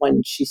adamant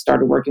when she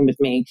started working with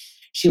me.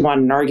 She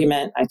wanted an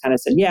argument. I kind of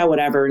said, yeah,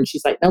 whatever. And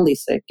she's like, no,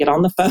 Lisa, get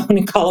on the phone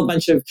and call a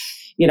bunch of,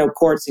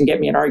 courts and get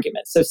me an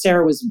argument. So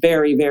Sarah was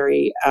very,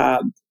 very,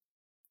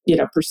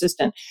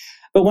 persistent.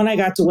 But when I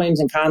got to Williams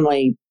and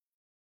Connolly,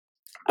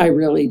 I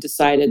really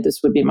decided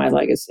this would be my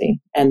legacy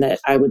and that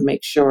I would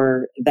make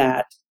sure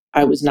that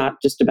I was not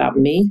just about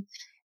me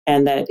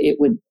and that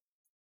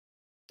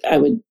I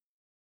would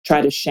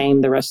try to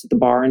shame the rest of the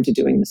bar into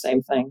doing the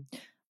same thing.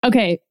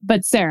 Okay,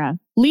 but Sarah,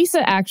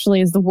 Lisa actually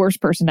is the worst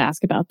person to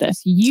ask about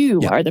this.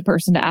 You are the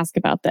person to ask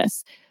about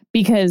this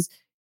because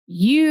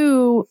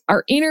you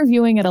are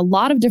interviewing at a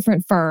lot of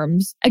different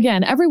firms.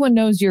 Again, everyone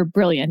knows you're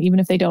brilliant, even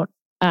if they don't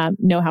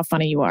know how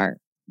funny you are,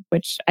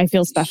 which I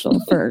feel special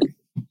for.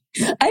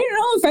 I don't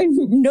know if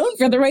I'm known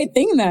for the right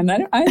thing then.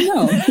 I don't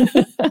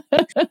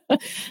know.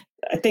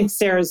 I think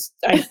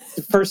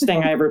the first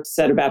thing I ever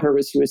said about her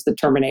was she was the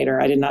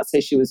Terminator. I did not say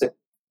she was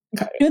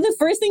the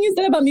first thing you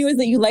said about me was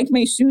that you liked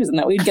my shoes and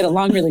that we'd get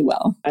along really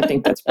well. I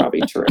think that's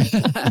probably true.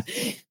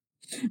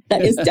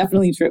 That is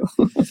definitely true.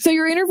 So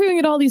you're interviewing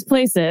at all these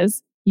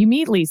places. You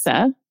meet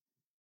Lisa.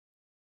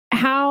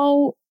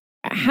 How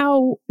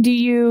do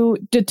you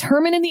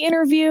determine in the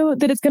interview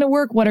that it's going to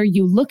work? What are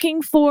you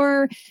looking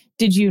for?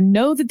 Did you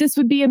know that this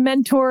would be a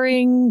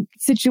mentoring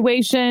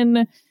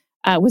situation?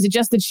 Was it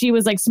just that she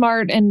was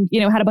smart and,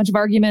 had a bunch of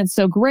arguments?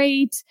 So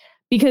great.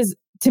 Because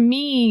to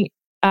me,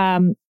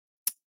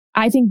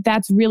 I think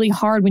that's really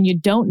hard when you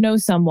don't know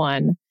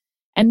someone.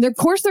 And of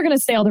course, they're going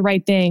to say all the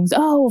right things.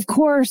 Oh, of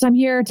course, I'm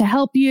here to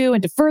help you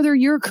and to further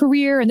your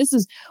career. And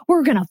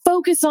we're going to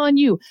focus on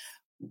you.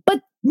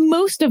 But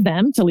most of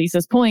them, to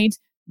Lisa's point,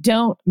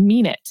 don't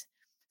mean it.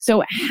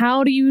 So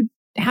how did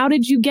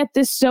you get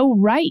this so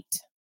right?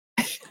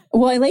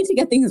 Well, I like to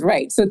get things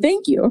right. So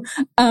thank you.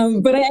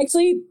 But I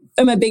actually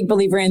am a big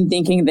believer in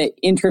thinking that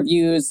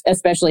interviews,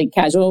 especially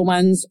casual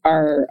ones,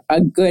 are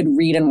a good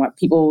read on what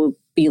people will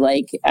be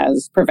like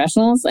as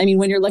professionals. I mean,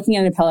 when you're looking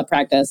at an appellate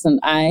practice, and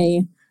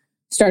I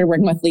started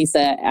working with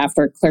Lisa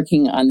after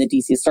clerking on the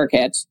DC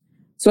Circuit.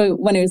 So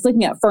when I was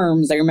looking at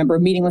firms, I remember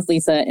meeting with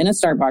Lisa in a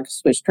Starbucks,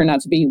 which turned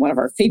out to be one of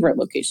our favorite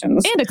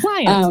locations. And a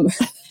client.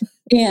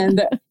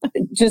 And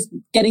just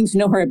getting to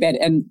know her a bit,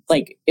 and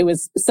like it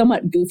was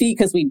somewhat goofy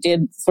because we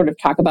did sort of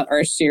talk about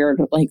our shared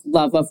like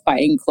love of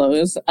buying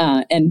clothes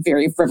and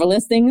very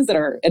frivolous things that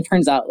are, it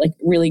turns out, like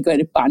really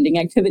good bonding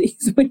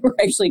activities when we're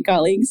actually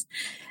colleagues.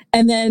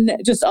 And then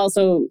just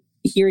also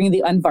hearing the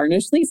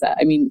unvarnished Lisa.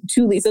 I mean,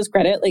 to Lisa's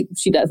credit, like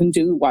she doesn't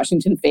do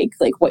Washington fake.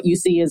 Like what you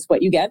see is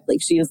what you get.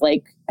 Like she is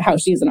like how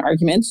she's an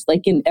argument,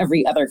 like in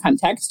every other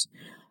context.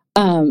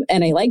 And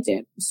I liked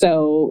it.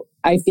 So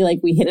I feel like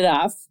we hit it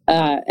off.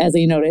 As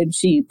I noted,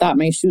 she thought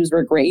my shoes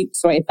were great.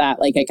 So I thought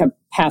like I could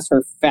pass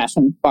her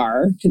fashion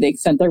bar to the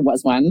extent there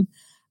was one.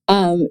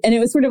 And it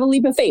was sort of a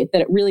leap of faith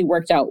that it really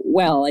worked out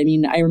well. I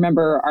mean, I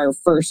remember our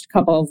first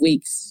couple of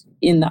weeks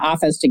in the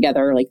office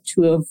together, like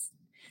two of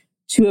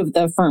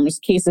the firm's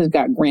cases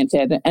got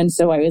granted. And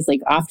so I was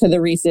like off to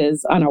the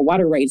races on a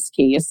water rights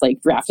case,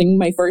 like drafting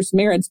my first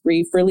merits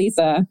brief for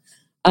Lisa,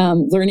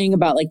 learning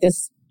about like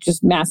this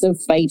just massive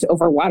fight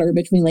over water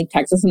between like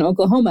Texas and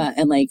Oklahoma.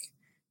 And like,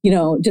 you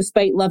know,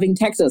 despite loving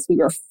Texas, we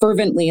were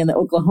fervently in the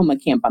Oklahoma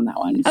camp on that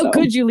one. How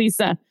could you,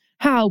 Lisa?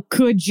 How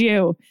could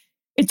you?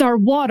 It's our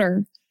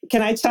water.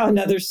 Can I tell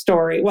another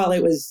story? Well,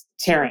 it was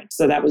Tarrant,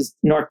 so that was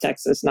North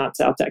Texas, not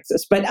South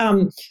Texas. But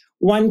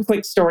one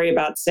quick story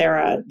about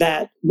Sarah,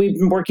 that we've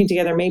been working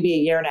together maybe a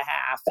year and a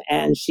half,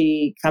 and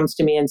she comes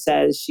to me and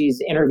says she's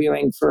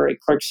interviewing for a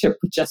clerkship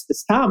with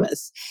Justice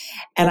Thomas.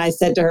 And I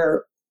said to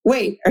her,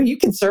 wait, are you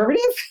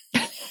conservative?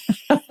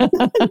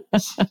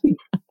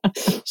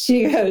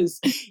 She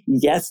goes,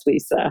 yes,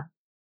 Lisa.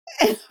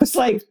 And I was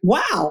like,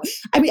 wow.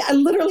 I mean, I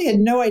literally had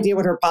no idea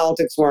what her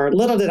politics were.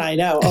 Little did I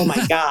know, oh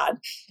my God,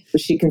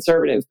 was she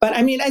conservative? But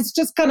I mean, it's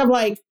just kind of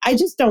like, I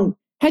just don't.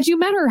 Had you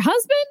met her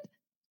husband?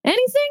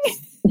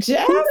 Anything?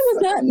 Jeff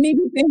was not maybe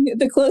paying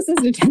the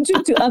closest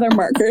attention to other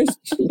markers,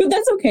 but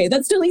that's okay.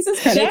 That's to Lisa's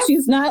credit. Jeff,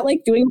 she's not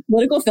like doing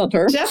political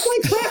filter. Jeff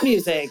likes rap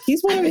music.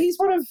 He's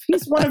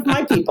one of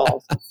my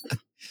people.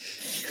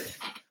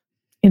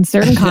 In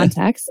certain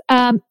contexts.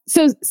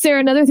 So Sarah,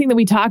 another thing that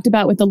we talked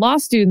about with the law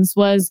students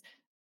was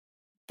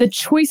the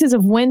choices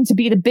of when to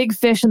be the big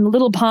fish in the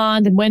little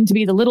pond and when to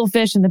be the little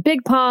fish in the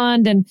big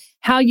pond, and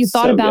how you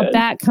thought about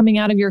that coming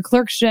out of your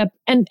clerkship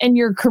and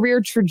your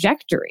career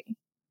trajectory.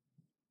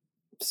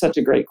 Such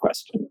a great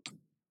question.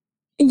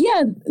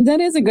 Yeah,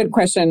 that is a good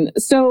question.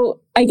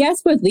 So I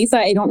guess with Lisa,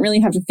 I don't really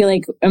have to feel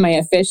like, am I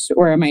a fish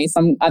or am I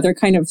some other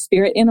kind of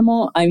spirit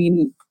animal? I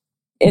mean,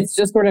 it's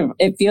just sort of,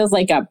 it feels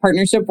like a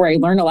partnership where I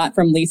learn a lot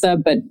from Lisa,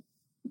 but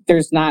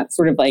there's not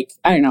sort of like,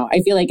 I don't know,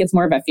 I feel like it's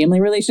more of a family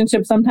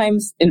relationship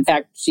sometimes. In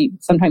fact, she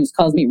sometimes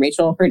calls me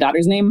Rachel, her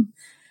daughter's name.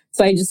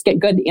 So I just get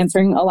good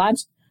answering a lot.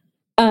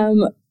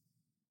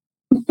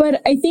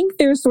 But I think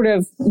there's sort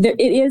of, it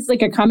is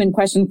like a common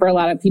question for a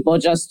lot of people.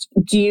 Just,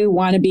 do you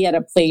want to be at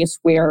a place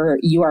where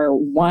you are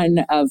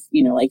one of,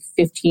 you know, like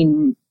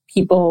 15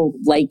 people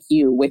like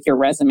you with your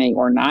resume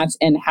or not?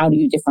 And how do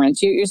you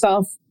differentiate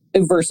yourself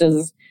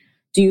versus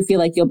do you feel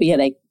like you'll be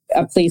at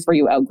a place where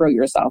you outgrow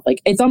yourself?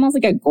 Like, it's almost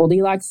like a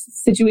Goldilocks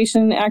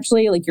situation,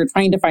 actually. Like, you're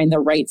trying to find the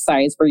right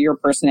size for your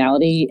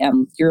personality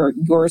and your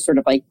sort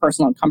of like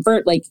personal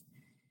comfort. Like,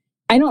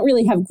 I don't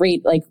really have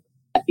great like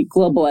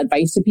global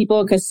advice to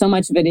people because so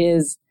much of it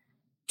is,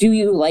 do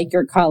you like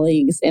your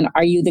colleagues and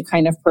are you the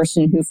kind of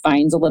person who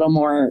finds a little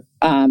more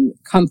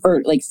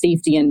comfort, like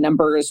safety in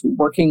numbers,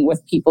 working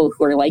with people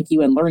who are like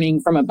you and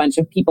learning from a bunch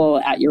of people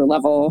at your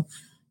level?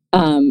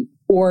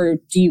 Or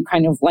do you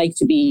kind of like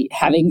to be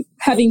having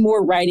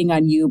more riding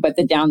on you, but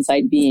the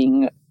downside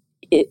being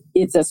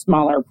it's a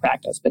smaller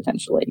practice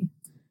potentially?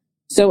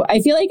 So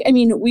I feel like, I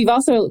mean, we've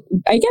also,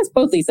 I guess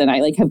both Lisa and I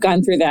like have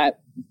gone through that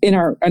in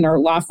our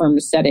law firm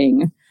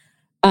setting.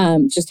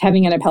 Just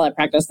having an appellate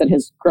practice that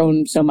has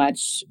grown so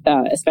much,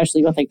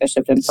 especially with like the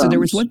shift in firms. So there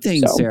was one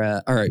thing,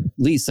 Sarah, or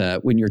Lisa,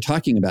 when you're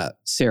talking about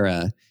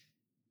Sarah,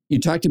 you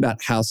talked about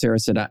how Sarah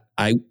said,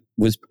 I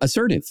was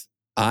assertive.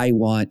 I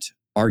want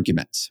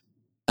arguments.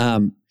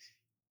 And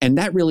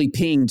that really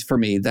pinged for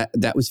me.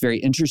 That was very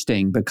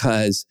interesting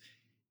because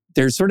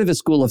there's sort of a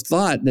school of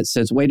thought that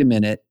says, wait a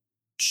minute,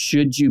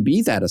 should you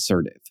be that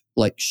assertive?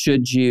 Like,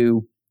 should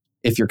you,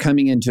 if you're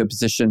coming into a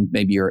position,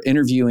 maybe you're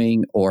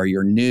interviewing or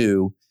you're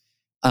new,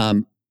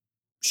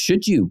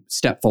 should you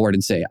step forward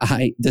and say,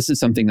 this is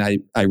something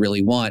I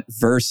really want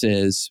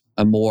versus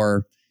a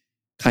more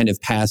kind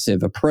of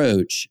passive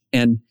approach?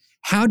 And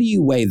how do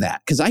you weigh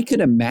that? Because I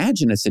could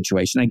imagine a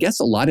situation, I guess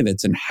a lot of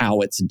it's in how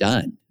it's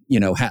done. You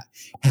know,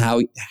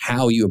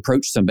 how you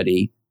approach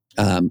somebody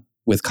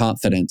with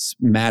confidence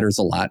matters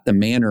a lot. The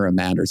manner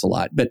matters a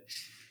lot. But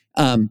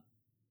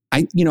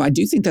I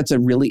do think that's a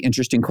really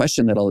interesting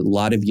question that a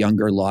lot of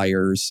younger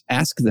lawyers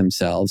ask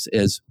themselves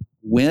is,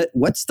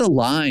 what's the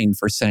line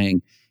for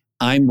saying,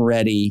 I'm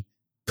ready,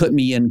 put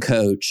me in,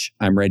 coach,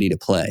 I'm ready to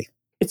play?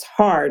 It's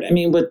hard. I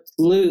mean, with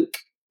Luke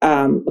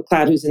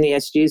McLeod, who's in the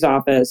SG's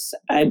office,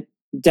 I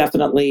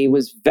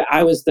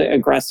was the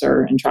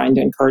aggressor in trying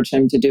to encourage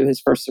him to do his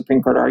first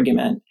Supreme Court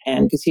argument.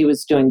 And because he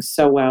was doing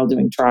so well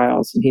doing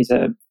trials, and he's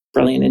a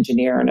brilliant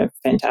engineer and a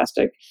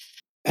fantastic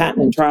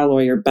patent and trial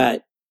lawyer.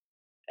 But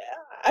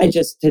I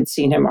just had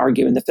seen him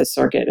argue in the Fifth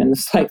Circuit, and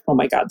it's like, oh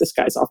my God, this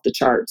guy's off the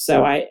chart.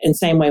 So in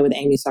same way with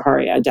Amy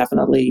Sahari, I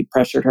definitely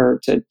pressured her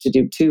to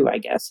do 2, I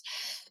guess.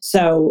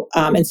 So,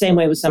 and same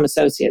way with some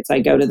associates, I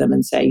go to them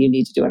and say, you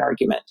need to do an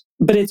argument.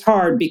 But it's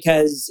hard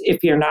because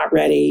if you're not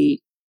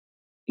ready,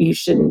 you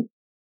shouldn't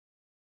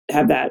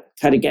have that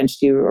cut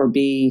against you or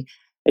be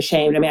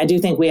ashamed. I mean, I do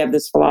think we have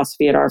this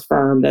philosophy at our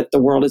firm that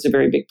the world is a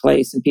very big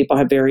place and people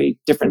have very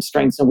different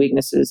strengths and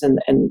weaknesses, and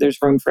there's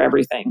room for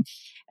everything.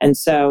 And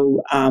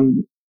so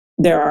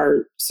there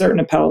are certain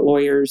appellate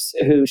lawyers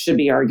who should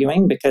be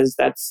arguing because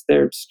that's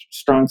their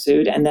strong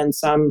suit, and then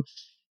some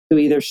who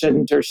either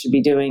shouldn't or should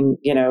be doing,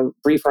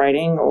 brief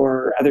writing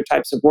or other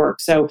types of work.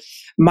 So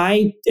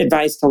my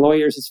advice to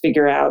lawyers is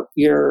figure out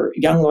your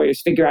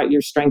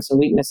strengths and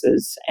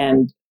weaknesses,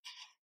 and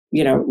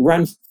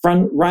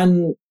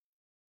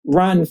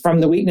run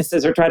from the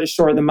weaknesses or try to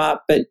shore them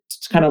up, but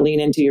kind of lean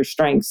into your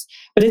strengths.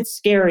 But it's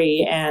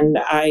scary. And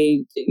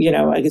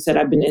like I said,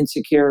 I've been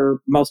insecure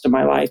most of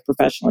my life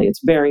professionally.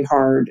 It's very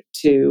hard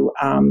to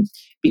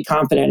be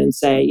confident and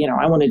say,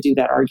 I want to do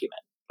that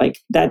argument. Like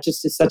that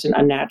just is such an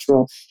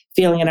unnatural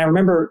feeling. And I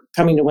remember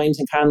coming to Williams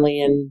 & Connolly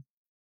in,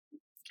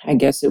 I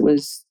guess it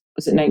was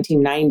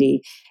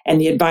 1990. And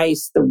the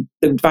advice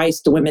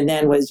to women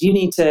then was,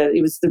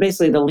 it was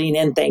basically the lean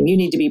in thing. You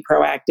need to be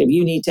proactive.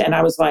 And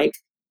I was like,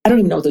 I don't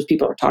even know what those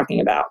people are talking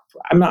about.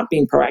 I'm not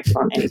being proactive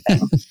on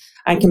anything.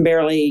 I can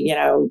barely,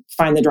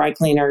 find the dry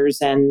cleaners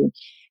and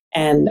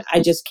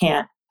I just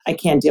can't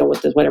deal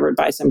with this, whatever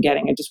advice I'm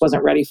getting. I just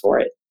wasn't ready for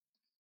it.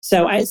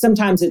 So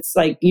sometimes it's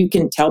like you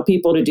can tell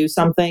people to do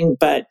something,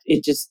 but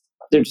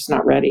they're just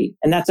not ready.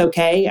 And that's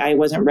okay. I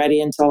wasn't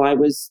ready until I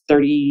was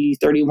 30,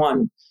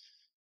 31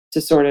 to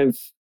sort of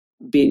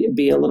be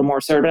a little more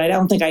assertive. But I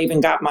don't think I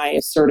even got my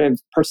assertive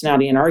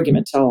personality in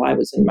argument till I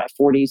was in my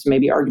 40s,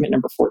 maybe argument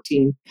number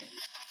 14.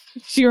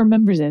 She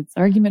remembers it. It's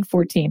argument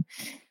 14.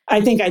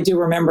 I think I do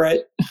remember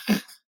it.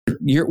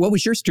 What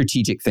was your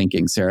strategic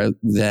thinking, Sarah?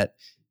 That,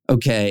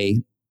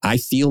 okay, I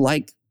feel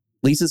like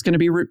Lisa's going to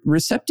be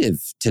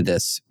receptive to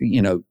this,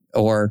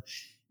 or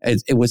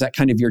was that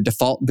kind of your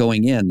default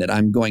going in, that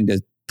I'm going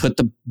to put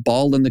the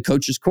ball in the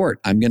coach's court?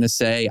 I'm going to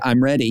say,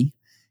 I'm ready.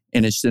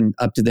 And it's then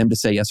up to them to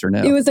say yes or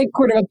no. It was like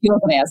Court of Appeals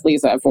that I asked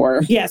Lisa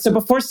for. Yeah. So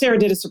before Sarah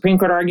did a Supreme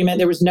Court argument,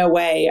 there was no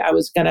way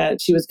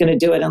she was going to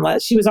do it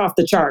unless she was off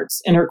the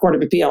charts in her Court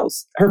of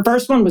Appeals. Her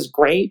first one was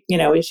great.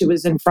 She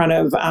was in front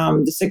of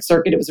the Sixth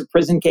Circuit. It was a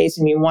prison case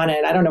and you won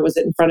it. I don't know, was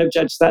it in front of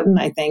Judge Sutton?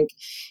 I think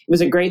it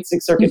was a great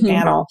Sixth Circuit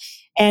panel.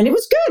 And it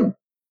was good.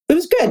 It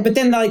was good. But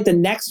then the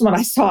next one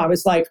I saw, I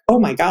was like, oh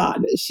my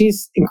God,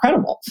 she's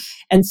incredible.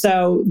 And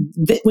so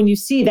when you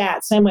see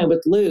that, same way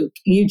with Luke,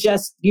 you're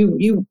just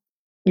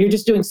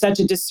doing such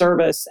a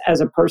disservice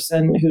as a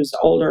person who's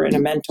older and a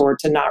mentor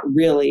to not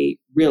really,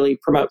 really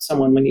promote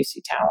someone when you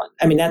see talent.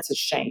 I mean, that's a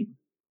shame.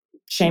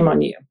 Shame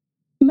on you.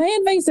 My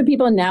advice to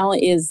people now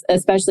is,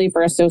 especially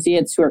for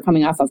associates who are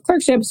coming off of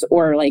clerkships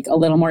or like a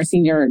little more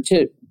senior,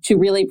 to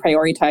really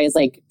prioritize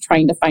like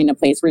trying to find a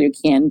place where you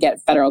can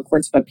get federal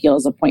courts of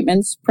appeals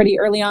appointments pretty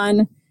early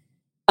on.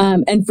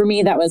 And for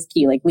me, that was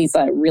key. Like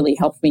Lisa really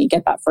helped me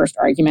get that first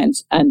argument.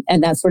 And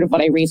that's sort of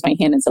what I raised my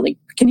hand and said, like,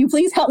 can you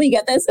please help me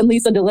get this? And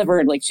Lisa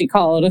delivered. Like she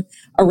called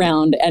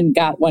around and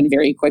got one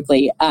very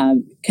quickly.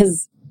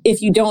 Because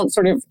if you don't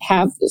sort of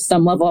have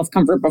some level of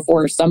comfort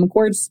before some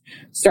courts,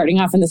 starting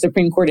off in the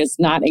Supreme Court is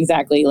not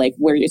exactly like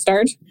where you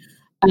start.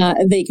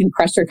 They can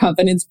crush your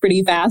confidence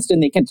pretty fast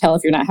and they can tell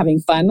if you're not having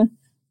fun.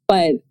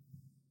 But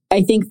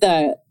I think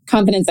the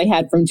confidence I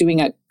had from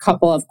doing a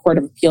couple of Court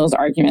of Appeals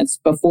arguments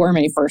before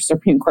my first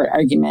Supreme Court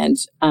argument,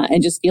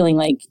 and just feeling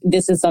like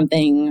this is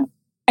something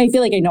I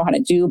feel like I know how to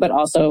do, but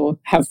also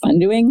have fun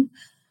doing,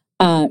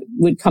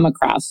 would come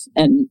across.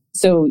 And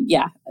so,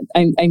 yeah,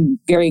 I'm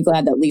very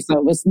glad that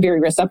Lisa was very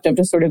receptive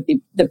to sort of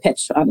the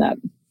pitch on that.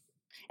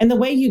 And the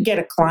way you get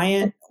a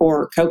client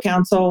or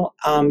co-counsel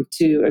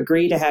to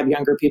agree to have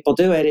younger people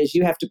do it is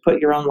you have to put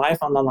your own life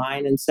on the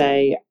line and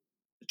say,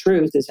 the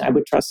truth is I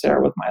would trust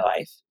Sarah with my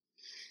life.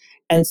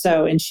 And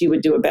she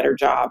would do a better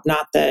job.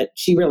 Not that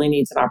she really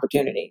needs an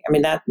opportunity. I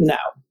mean, that's not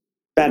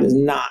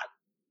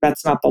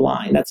the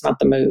line. That's not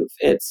the move.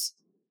 This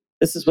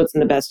is what's in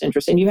the best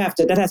interest. And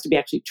that has to be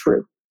actually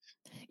true.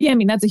 Yeah. I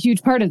mean, that's a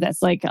huge part of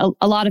this. Like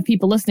a lot of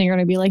people listening are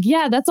going to be like,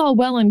 yeah, that's all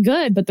well and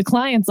good. But the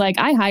client's like,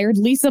 I hired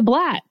Lisa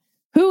Blatt.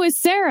 Who is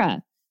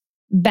Sarah?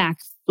 Back,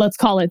 let's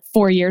call it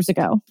 4 years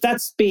ago.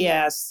 That's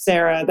BS,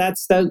 Sarah.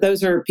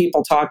 Those are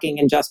people talking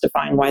and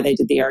justifying why they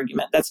did the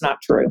argument. That's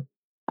not true.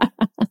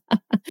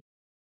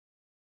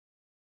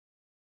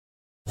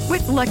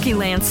 With Lucky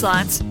Land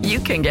Slots, you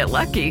can get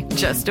lucky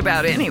just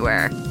about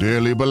anywhere.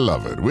 Dearly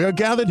beloved, we are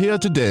gathered here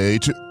today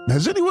to...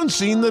 Has anyone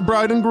seen the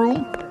bride and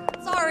groom?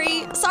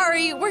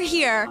 Sorry, we're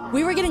here.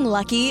 We were getting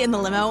lucky in the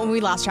limo and we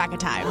lost track of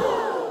time.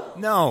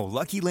 No,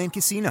 Lucky Land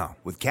Casino,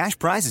 with cash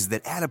prizes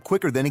that add up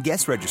quicker than a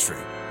guest registry.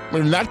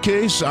 In that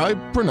case, I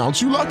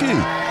pronounce you lucky.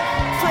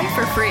 Play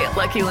for free at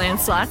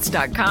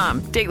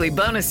LuckyLandSlots.com. Daily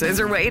bonuses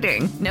are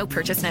waiting. No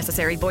purchase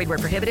necessary. Void where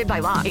prohibited by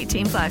law.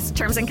 18+.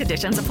 Terms and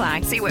conditions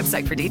apply. See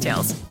website for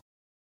details.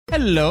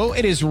 Hello,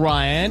 it is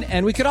Ryan,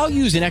 and we could all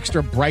use an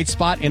extra bright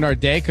spot in our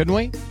day, couldn't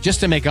we?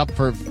 Just to make up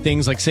for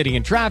things like sitting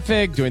in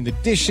traffic, doing the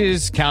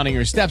dishes, counting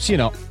your steps,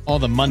 all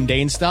the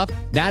mundane stuff.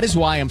 That is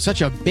why I'm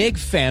such a big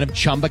fan of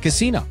Chumba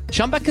Casino.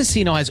 Chumba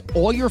Casino has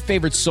all your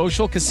favorite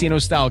social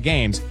casino-style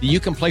games that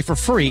you can play for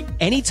free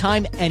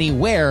anytime,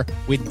 anywhere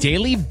with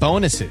daily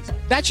bonuses.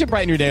 That should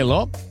brighten your day a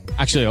little.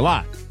 Actually, a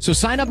lot. So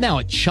sign up now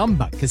at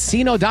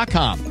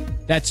ChumbaCasino.com.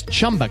 That's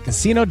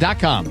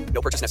ChumbaCasino.com.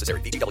 No purchase necessary.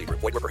 VGW Group.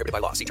 Void where prohibited by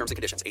law. See terms and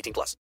conditions.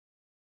 18+.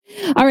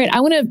 All right.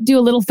 I want to do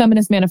a little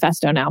feminist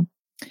manifesto now,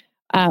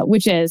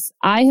 which is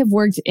I have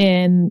worked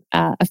in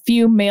a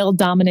few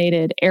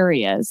male-dominated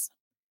areas.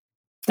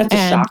 That's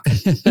a shock.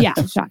 Yeah,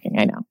 shocking.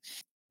 I know.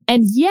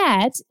 And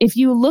yet, if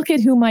you look at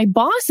who my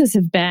bosses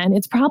have been,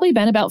 it's probably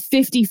been about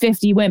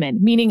 50-50 women,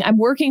 meaning I'm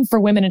working for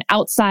women an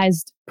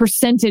outsized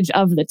percentage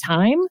of the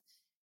time,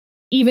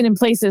 even in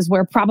places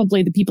where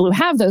probably the people who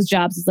have those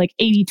jobs is like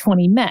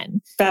 80-20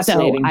 men.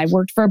 Fascinating. So I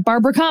worked for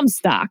Barbara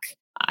Comstock.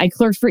 I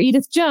clerked for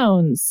Edith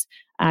Jones.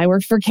 I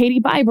worked for Katie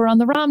Biber on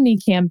the Romney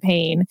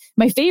campaign.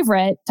 My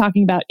favorite,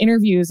 talking about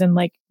interviews and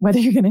like whether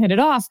you're going to hit it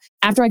off,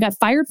 after I got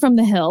fired from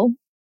the Hill,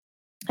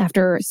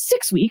 after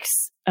 6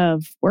 weeks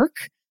of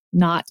work,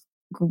 not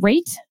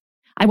great,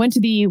 I went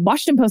to the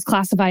Washington Post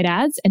classified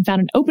ads and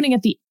found an opening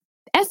at the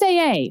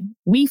FAA,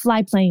 We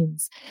Fly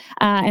Planes.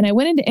 And I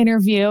went into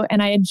interview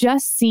and I had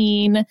just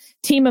seen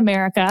Team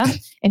America.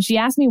 And she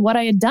asked me what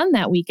I had done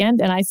that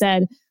weekend. And I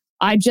said,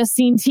 I'd just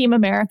seen Team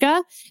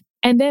America.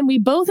 And then we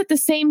both at the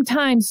same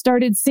time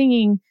started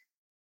singing,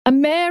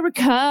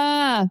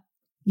 America.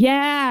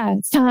 Yeah,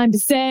 it's time to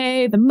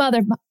say the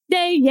mother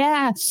day.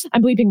 Yeah,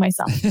 I'm bleeping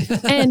myself.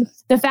 And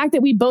the fact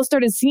that we both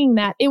started singing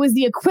that, it was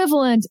the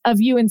equivalent of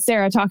you and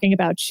Sarah talking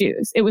about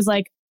shoes. It was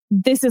like,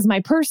 this is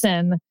my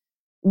person.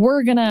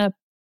 We're going to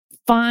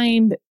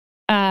find,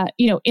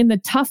 in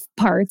the tough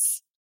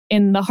parts,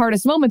 in the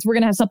hardest moments, we're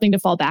going to have something to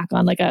fall back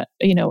on, like a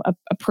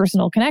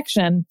personal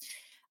connection.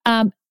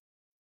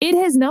 It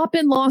has not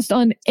been lost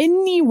on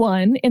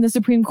anyone in the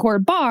Supreme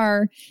Court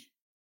bar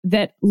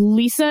that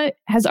Lisa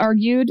has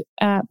argued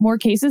more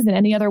cases than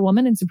any other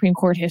woman in Supreme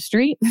Court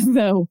history,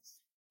 though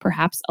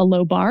perhaps a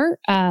low bar,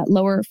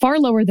 far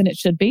lower than it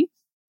should be.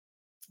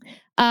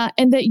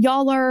 And that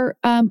y'all are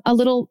a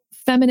little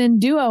feminine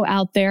duo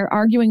out there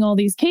arguing all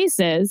these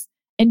cases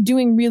and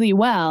doing really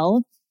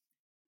well.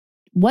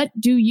 What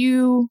do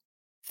you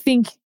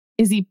think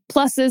is the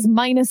pluses,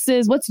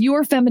 minuses? What's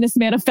your feminist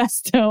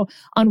manifesto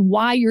on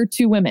why you're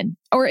two women?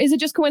 Or is it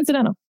just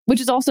coincidental, which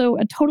is also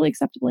a totally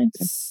acceptable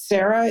answer?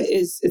 Sarah,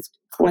 it's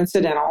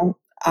coincidental.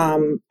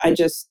 I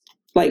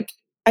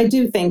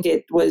do think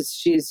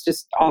she's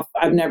just off.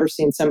 I've never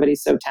seen somebody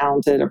so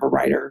talented of a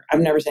writer.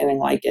 I've never seen anything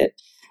like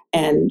it.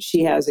 And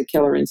she has a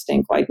killer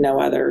instinct like no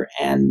other.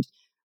 And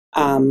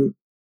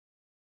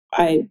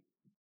I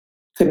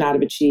could not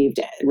have achieved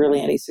really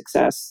any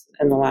success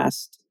in the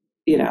last,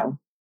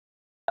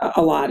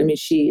 a lot. I mean,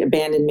 she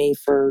abandoned me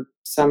for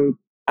some,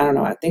 I don't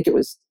know, I think it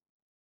was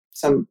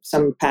some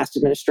past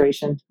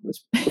administration. It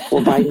was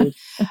before Biden.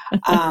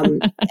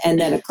 And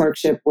then a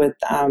clerkship with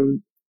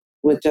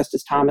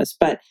Justice Thomas.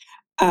 But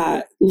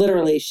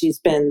literally, she's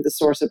been the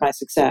source of my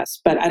success.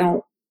 But I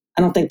don't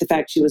think the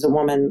fact she was a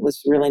woman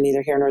was really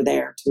neither here nor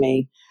there to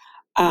me.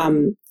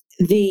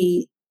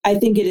 I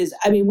think it is,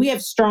 we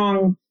have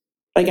strong,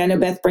 I know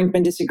Beth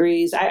Brinkman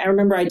disagrees. I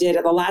remember I did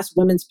at the last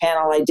women's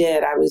panel I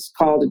was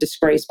called a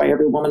disgrace by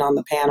every woman on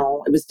the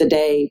panel. It was the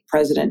day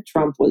President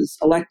Trump was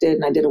elected,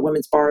 and I did a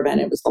women's bar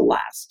event. It was the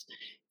last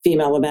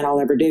female event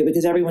I'll ever do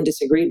because everyone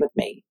disagreed with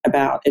me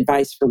about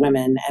advice for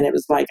women. And it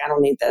was like, I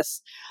don't need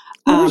this.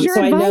 What was your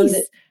advice I know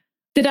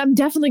that I'm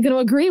definitely going to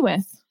agree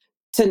with?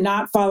 To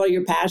not follow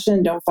your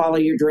passion, don't follow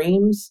your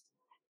dreams,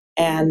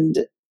 and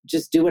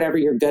just do whatever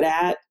you're good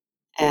at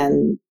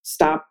and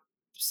stop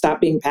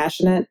being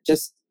passionate.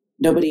 Just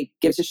nobody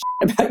gives a shit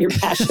about your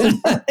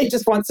passion. They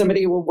just want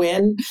somebody who will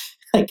win.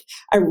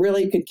 I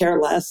really could care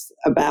less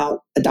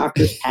about a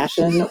doctor's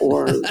passion,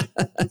 or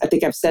I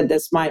think I've said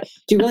this, do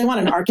you really want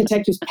an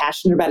architect who's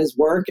passionate about his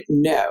work?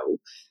 No.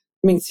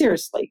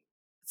 Seriously.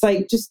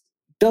 It's just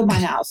build my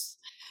house.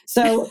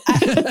 So,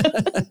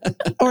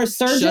 or a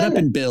surgeon. Shut up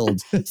and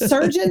build.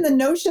 Surgeon, the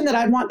notion that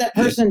I want that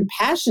person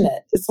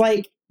passionate, it's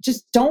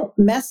just don't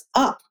mess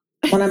up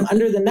when I'm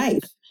under the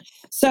knife.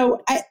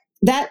 So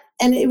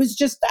and it was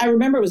just, I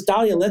remember it was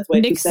Dahlia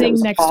Lithwick.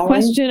 Nixing next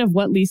question of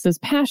what Lisa's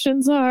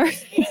passions are.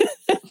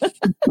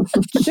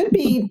 Should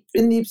be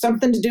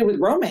something to do with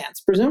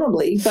romance,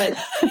 presumably. But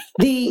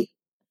but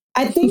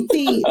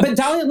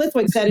Dahlia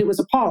Lithwick said it was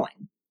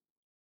appalling.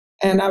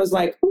 And I was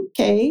like,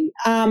 okay.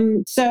 But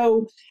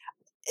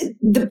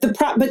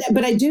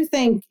I do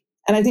think,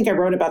 and I think I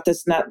wrote about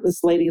this in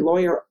this lady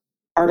lawyer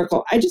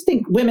article, I just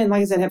think women,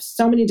 like I said, have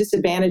so many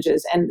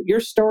disadvantages. And your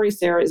story,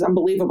 Sarah, is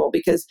unbelievable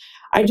because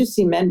I just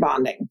see men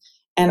bonding.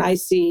 And I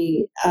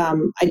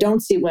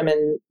don't see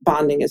women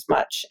bonding as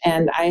much.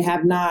 And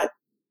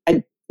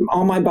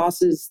all my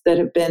bosses that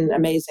have been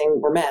amazing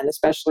were men,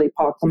 especially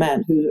Paul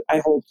Clement, who I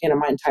hold,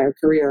 my entire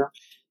career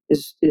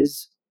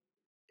is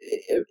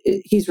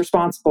he's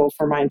responsible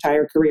for my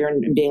entire career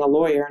and being a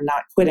lawyer and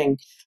not quitting.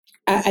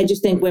 I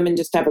just think women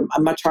just have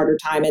a much harder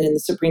time. And in the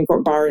Supreme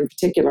Court bar in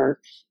particular,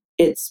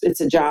 it's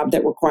a job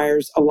that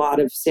requires a lot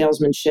of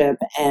salesmanship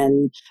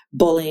and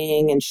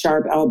bullying and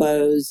sharp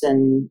elbows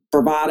and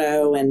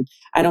bravado. And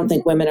I don't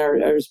think women are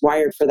as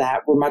wired for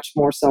that. We're much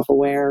more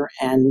self-aware,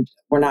 and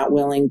we're not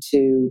willing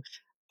to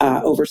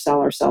oversell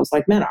ourselves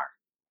like men are.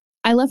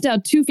 I left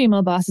out 2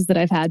 female bosses that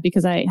I've had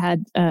because I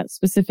had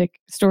specific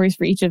stories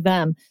for each of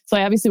them. So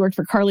I obviously worked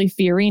for Carly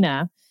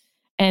Fiorina,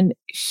 and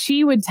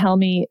she would tell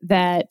me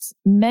that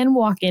men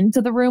walk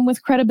into the room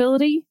with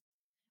credibility.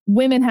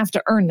 Women have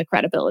to earn the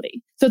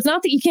credibility. So it's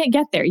not that you can't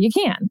get there. You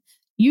can.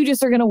 You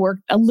just are going to work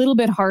a little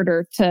bit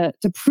harder to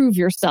prove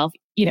yourself,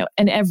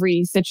 in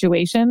every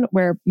situation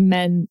where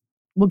men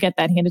will get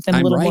that handed to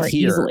them a little more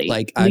easily.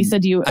 Like, Lisa,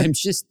 I'm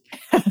just...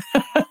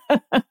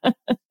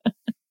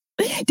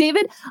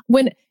 David,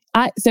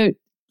 so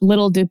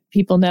little do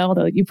people know,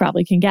 although you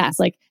probably can guess,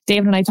 like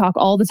David and I talk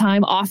all the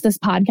time off this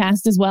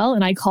podcast as well.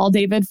 And I call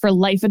David for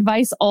life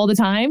advice all the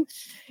time.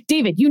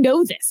 David, you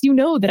know this. You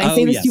know that I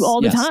say this to you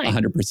all the time.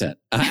 100%.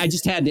 I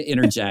just had to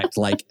interject.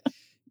 Like,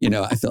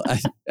 I feel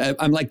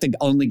I'm like the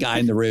only guy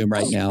in the room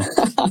right now.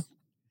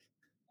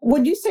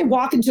 When you say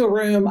walk into a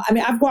room, I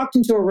mean, I've walked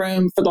into a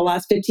room for the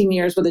last 15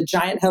 years with a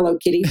giant Hello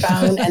Kitty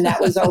phone. And that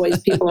was always,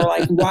 people are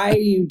like, why are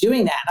you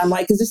doing that? And I'm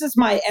like, because this is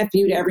my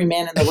FU to every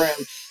man in the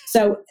room.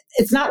 So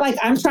it's not like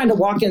I'm trying to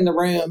walk in the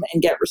room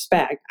and get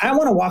respect. I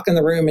want to walk in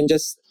the room and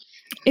just...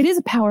 It is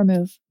a power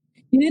move.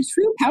 In a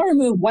true power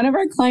move, one of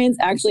our clients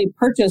actually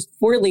purchased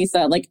for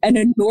Lisa like an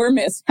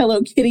enormous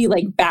Hello Kitty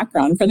like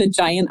background for the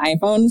giant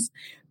iPhones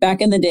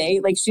back in the day.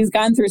 Like, she's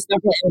gone through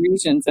several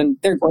iterations and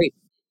they're great.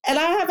 And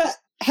I have a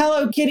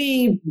Hello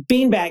Kitty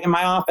beanbag in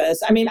my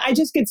office. I mean, I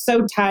just get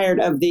so tired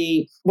of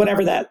the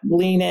whatever that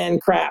lean in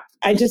crap.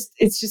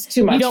 It's just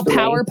too much. You don't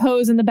power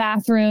pose in the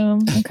bathroom.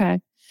 Okay.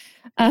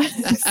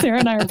 Sarah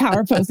and I are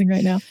power posing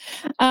right now.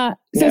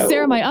 So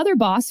Sarah, my other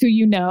boss, who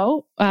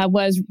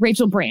was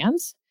Rachel Brand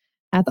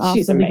at the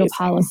Office of Legal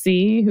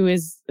Policy, who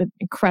is an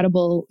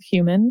incredible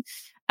human.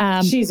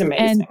 She's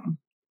amazing. And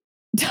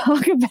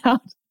talk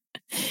about...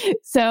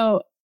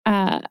 So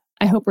I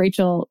hope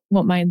Rachel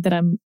won't mind that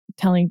I'm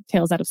telling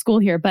tales out of school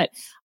here, but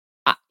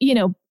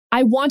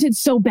I wanted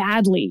so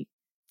badly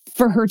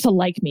for her to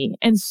like me.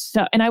 And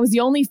I was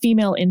the only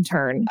female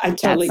intern. I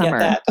totally that summer.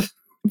 Get that.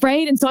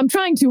 Right. And so I'm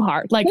trying too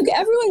hard. Like, look,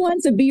 everyone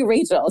wants to be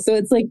Rachel. So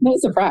it's like no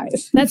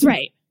surprise. That's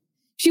right.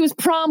 She was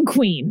prom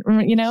queen,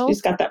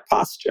 She's got that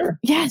posture.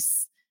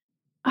 Yes.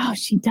 Oh,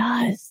 she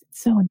does.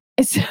 So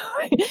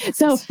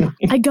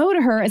I go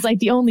to her as like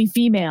the only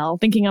female,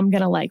 thinking I'm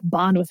going to like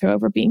bond with her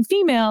over being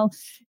female,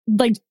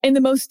 like in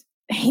the most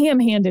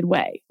ham-handed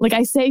way. Like,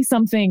 I say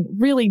something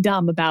really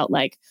dumb about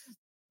like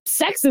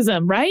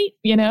sexism, right?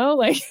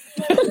 Like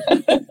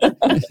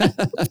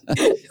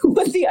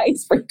what's the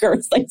icebreaker?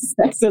 It's like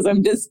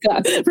sexism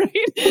discussed,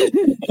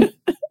 right?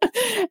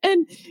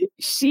 And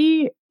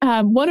she,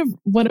 one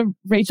of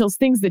Rachel's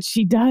things that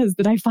she does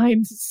that I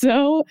find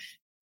so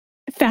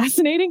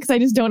fascinating, because I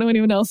just don't know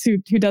anyone else who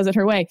does it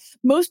her way.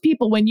 Most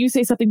people, when you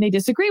say something they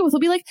disagree with, will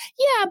be like,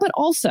 yeah, but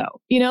also,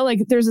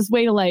 like there's this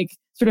way to like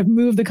sort of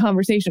move the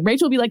conversation.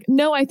 Rachel will be like,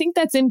 no, I think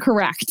that's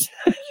incorrect.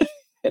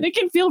 And it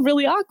can feel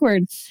really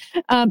awkward.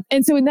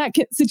 And so in that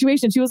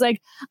situation, she was like,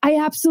 I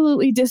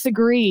absolutely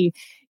disagree.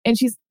 And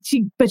she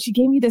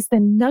gave me this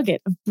then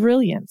nugget of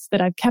brilliance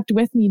that I've kept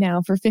with me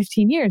now for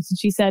 15 years. And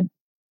she said,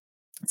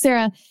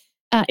 Sarah,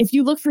 if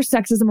you look for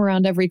sexism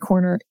around every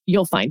corner,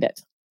 you'll find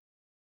it.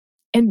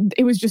 And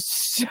it was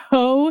just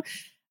so,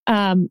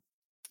 at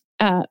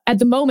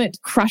the moment,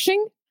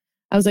 crushing.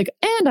 I was like,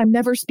 and I'm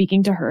never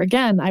speaking to her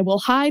again. I will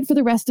hide for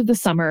the rest of the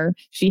summer.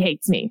 She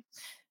hates me.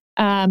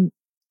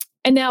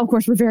 And now, of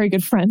course, we're very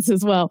good friends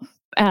as well.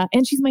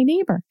 And she's my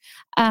neighbor.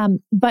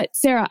 But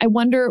Sarah, I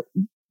wonder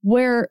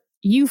where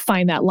you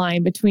find that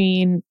line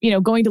between,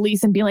 going to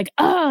Lisa and being like,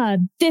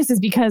 this is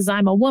because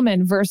I'm a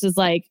woman versus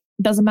like,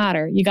 doesn't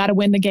matter. You got to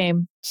win the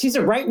game. She's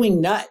a right-wing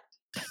nut.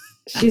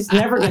 She's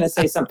never going to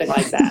say something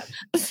like that.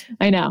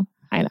 I know.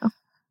 I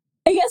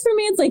guess for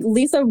me, it's like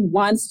Lisa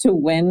wants to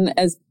win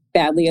as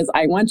badly as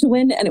I want to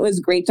win. And it was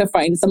great to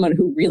find someone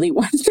who really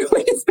wants to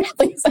win as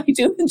badly as I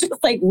do and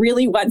just like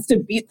really wants to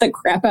beat the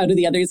crap out of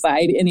the other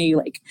side in a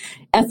like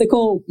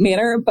ethical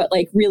manner. But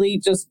like really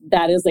just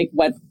that is like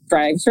what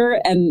drives her.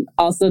 And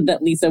also that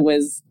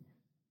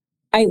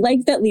I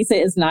like that Lisa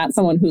is not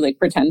someone who like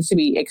pretends to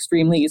be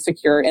extremely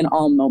secure in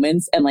all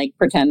moments and like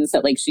pretends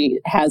that like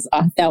she has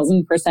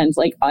 1,000%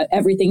 like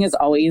everything is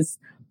always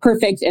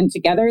perfect and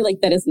together.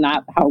 Like that is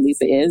not how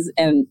Lisa is.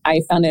 And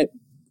I found it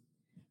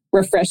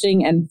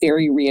refreshing and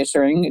very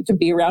reassuring to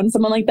be around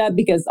someone like that,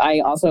 because I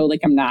also like,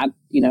 I'm not,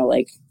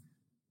 like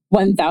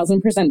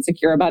 1,000%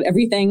 secure about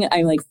everything.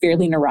 I'm like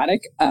fairly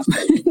neurotic.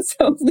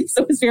 So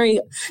Lisa was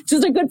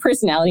just a good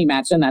personality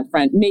match on that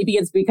front. Maybe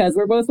it's because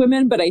we're both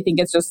women, but I think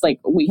it's just like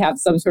we have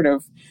some sort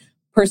of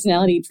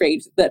personality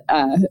trait that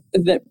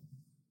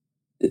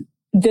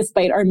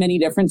despite our many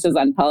differences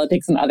on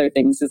politics and other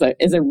things,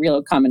 is a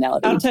real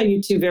commonality. I'll tell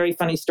you two very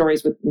funny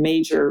stories with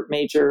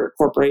major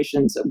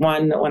corporations.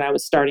 One, when I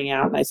was starting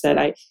out, and I said,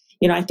 I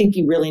think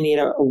you really need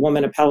a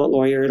woman appellate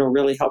lawyer. It'll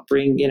really help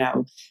bring,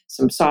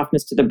 some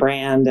softness to the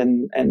brand,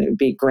 and it would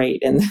be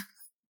great. And the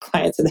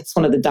client said, that's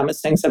one of the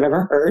dumbest things I've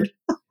ever heard.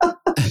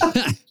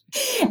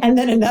 And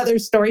then another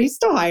story, he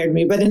still hired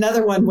me, but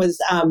another one was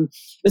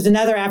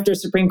another after a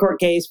Supreme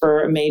Court case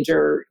for a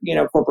major,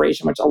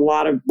 corporation, which a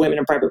lot of women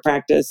in private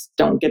practice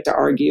don't get to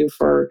argue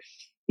for,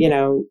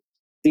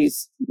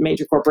 these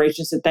major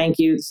corporations. Said, thank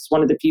you. This is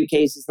one of the few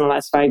cases in the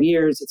last 5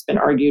 years it's been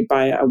argued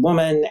by a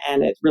woman,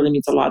 and it really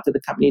means a lot that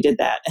the company did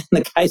that. And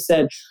the guy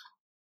said,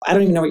 I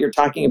don't even know what you're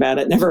talking about.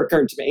 It never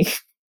occurred to me.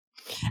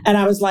 And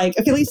I was like,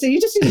 okay, Lisa, you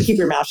just need to keep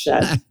your mouth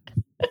shut.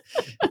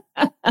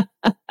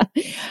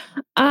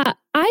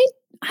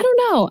 I don't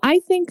know. I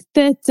think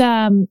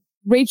that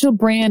Rachel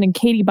Brand and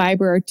Katie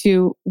Biber are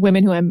two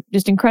women who I'm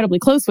just incredibly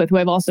close with, who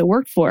I've also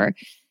worked for.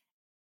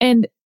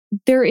 And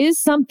there is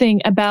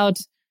something about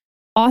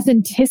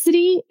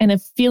authenticity and a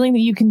feeling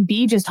that you can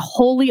be just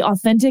wholly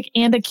authentic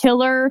and a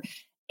killer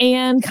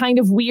and kind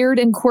of weird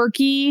and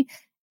quirky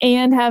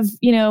and have,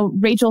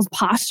 Rachel's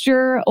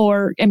posture,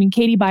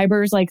 Katie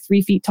Biber's like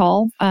 3 feet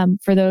tall.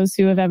 For those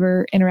who have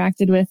ever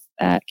interacted with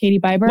Katie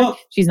Biber, well,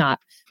 she's not.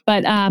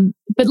 But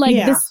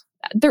this,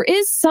 there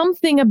is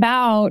something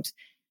about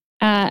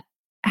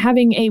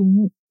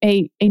having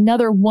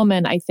another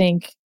woman, I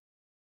think,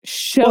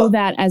 show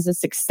that as a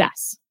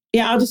success.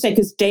 Yeah, I'll just say,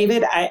 because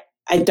David,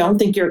 I don't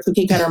think you're a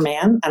cookie cutter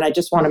man, and I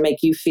just want to make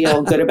you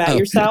feel good about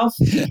yourself.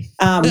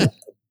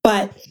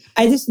 But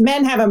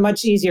men have a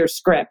much easier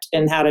script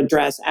in how to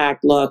dress,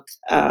 act, look,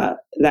 that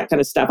kind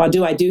of stuff. I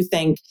do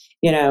think,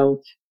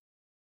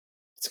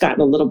 it's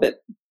gotten a little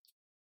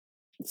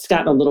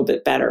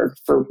bit better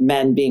for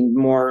men being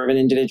more of an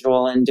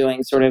individual and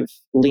doing sort of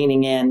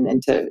leaning in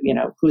into,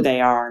 who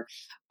they are.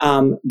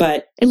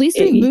 But at least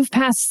we've moved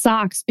past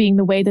socks being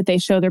the way that they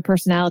show their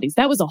personalities.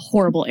 That was a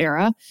horrible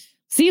era.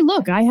 See,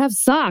 look, I have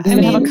socks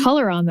and have a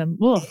color on them.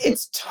 Ugh.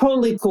 It's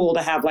totally cool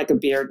to have like a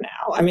beard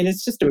now. I mean,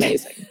 it's just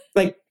amazing.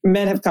 Like,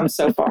 men have come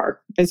so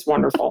far. It's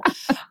wonderful.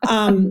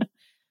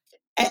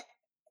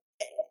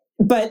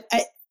 But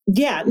I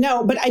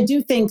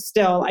do think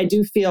still, I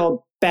do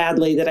feel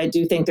badly that I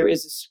do think there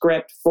is a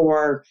script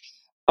for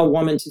a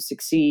woman to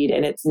succeed,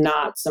 and it's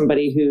not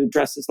somebody who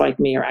dresses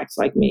like me or acts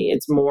like me.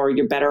 It's more,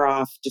 you're better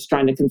off just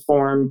trying to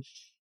conform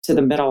to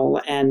the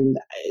middle, and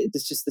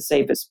it's just the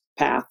safest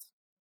path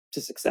to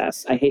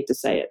success. I hate to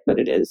say it, but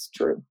it is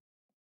true.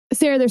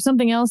 Sarah, there's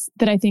something else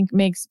that I think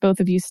makes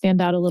both of you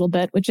stand out a little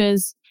bit, which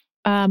is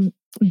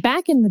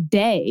back in the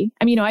day,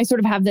 I sort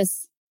of have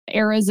this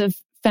eras of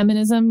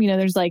feminism.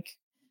 There's like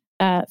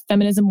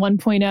feminism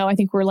 1.0. I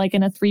think we're like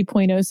in a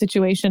 3.0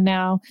 situation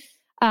now.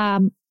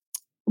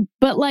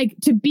 But like,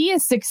 to be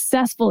as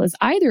successful as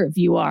either of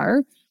you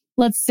are,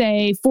 let's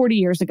say 40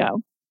 years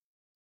ago,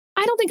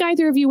 I don't think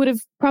either of you would have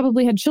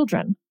probably had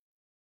children.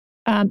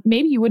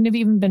 Maybe you wouldn't have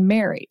even been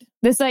married.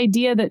 This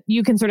idea that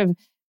you can sort of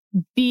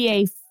be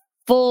a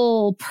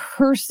full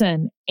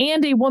person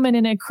and a woman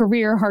in a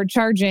career hard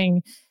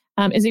charging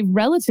is a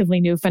relatively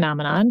new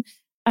phenomenon.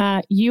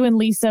 You and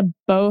Lisa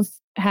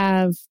both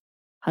have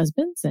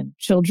husbands and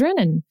children.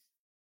 And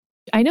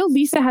I know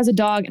Lisa has a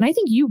dog, and I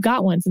think you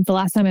got one since the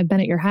last time I've been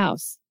at your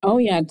house. Oh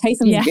yeah,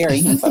 Tyson's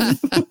very handsome.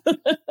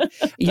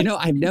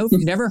 I've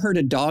never heard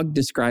a dog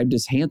described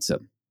as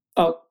handsome.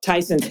 Oh,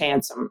 Tyson's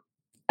handsome.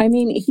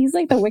 He's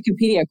like the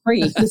Wikipedia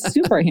freak. He's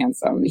super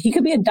handsome. He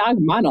could be a dog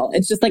model.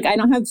 It's just like, I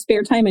don't have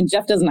spare time, and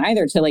Jeff doesn't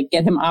either, to like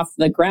get him off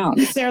the ground.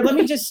 Sarah, let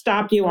me just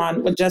stop you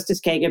on what Justice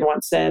Kagan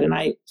once said, and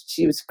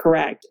she was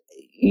correct.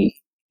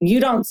 You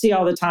don't see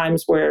all the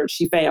times where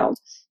she failed,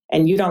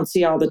 and you don't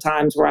see all the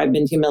times where I've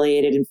been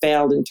humiliated and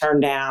failed and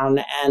turned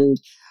down, and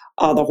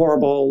all the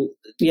horrible,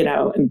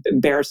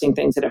 embarrassing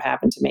things that have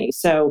happened to me.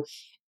 So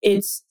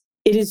it's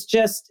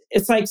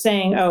like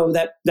saying, oh,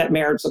 that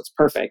marriage looks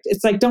perfect.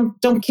 It's like,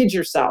 don't kid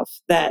yourself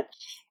that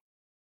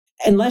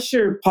unless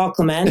you're Paul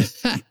Clement,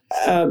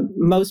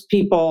 most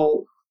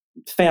people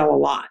fail a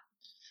lot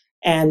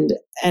and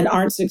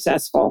aren't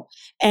successful.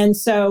 And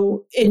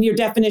so in your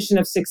definition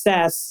of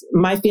success,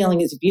 my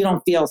feeling is if you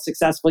don't feel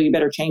successful, you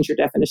better change your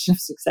definition of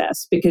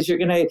success, because you're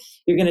going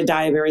to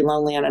die a very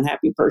lonely and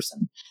unhappy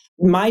person.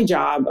 My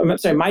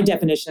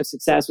definition of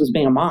success was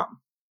being a mom.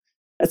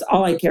 That's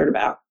all I cared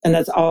about. And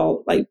that's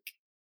all, like,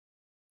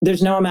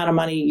 there's no amount of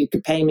money you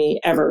could pay me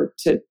ever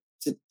to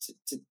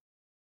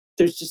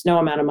there's just no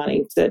amount of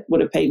money that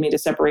would have paid me to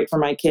separate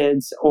from my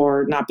kids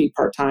or not be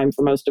part-time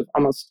for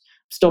almost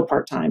still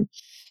part-time.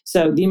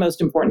 So the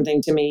most important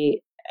thing to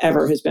me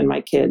ever has been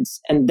my kids,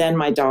 and then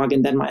my dog,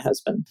 and then my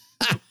husband.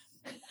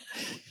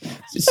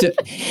 So,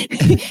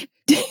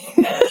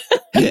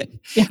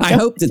 I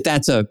hope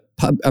that's a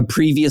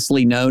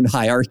previously known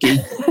hierarchy.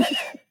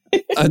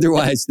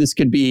 Otherwise, this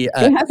could be...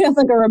 you have to have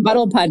like a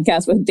rebuttal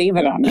podcast with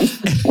David on it.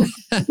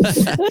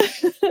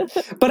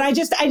 But I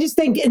just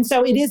think, and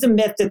so it is a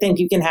myth to think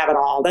you can have it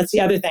all. That's the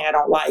other thing I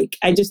don't like.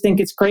 I just think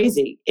it's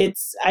crazy.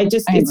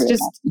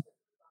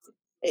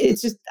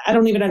 it's just, I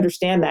don't even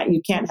understand that.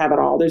 You can't have it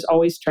all. There's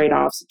always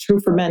trade-offs. It's true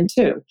for men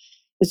too.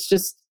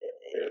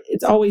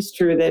 It's always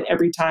true that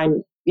every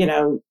time,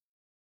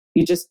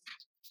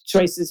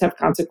 choices have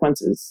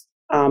consequences.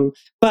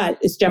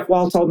 But as Jeff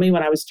Wall told me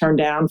when I was turned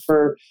down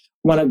for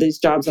one of these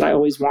jobs that I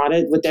always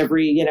wanted, with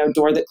every,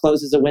 door that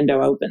closes, a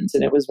window opens.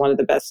 And it was one of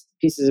the best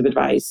pieces of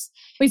advice.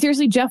 Wait,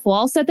 seriously, Jeff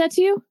Wall said that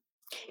to you?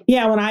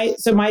 Yeah,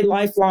 so my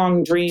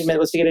lifelong dream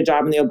was to get a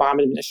job in the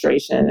Obama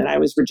administration, and I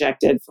was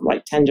rejected from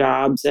like 10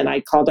 jobs. And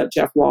I called up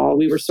Jeff Wall.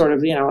 We were sort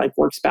of, like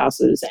work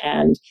spouses.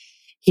 And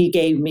he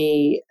gave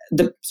me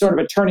the sort of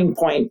a turning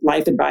point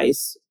life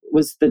advice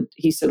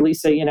he said,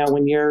 Lisa,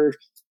 when you're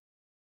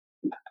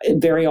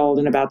very old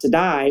and about to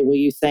die, will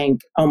you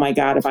think, oh my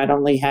God, if I'd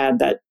only had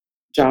that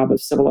job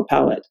of civil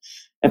appellate,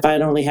 if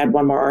I'd only had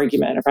one more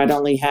argument, if I'd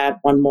only had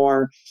one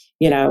more,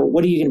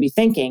 what are you going to be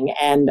thinking?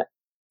 And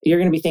you're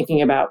going to be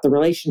thinking about the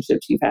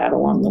relationships you've had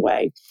along the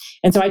way.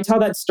 And so I tell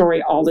that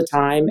story all the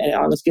time, and it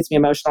almost gets me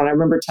emotional. And I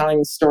remember telling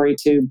the story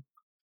to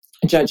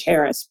Judge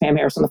Harris, Pam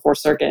Harris on the Fourth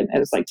Circuit, and it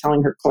was like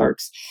telling her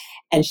clerks.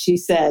 And she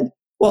said,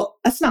 well,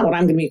 that's not what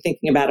I'm going to be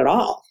thinking about at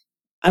all.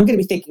 I'm going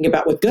to be thinking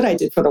about what good I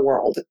did for the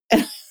world.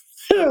 And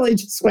I literally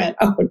just went,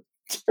 oh,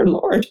 dear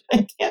Lord,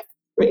 I can't.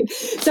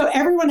 So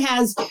everyone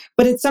has,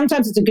 but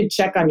sometimes it's a good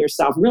check on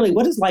yourself. Really,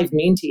 what does life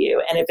mean to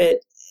you? And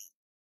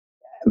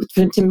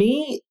to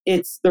me,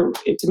 it's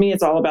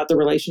all about the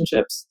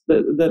relationships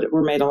that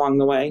were made along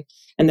the way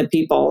and the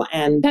people.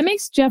 And that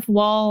makes Jeff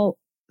Wall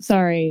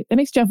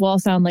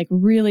sound like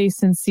really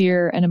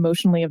sincere and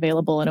emotionally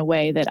available in a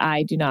way that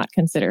I do not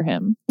consider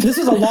him. This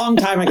was a long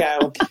time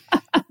ago.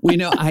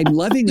 I'm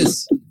loving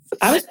this.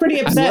 I was pretty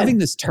upset. I'm loving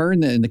this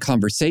turn in the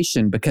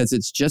conversation because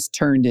it's just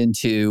turned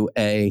into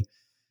a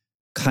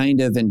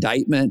kind of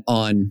indictment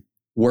on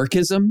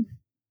workism.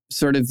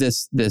 Sort of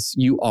this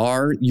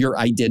your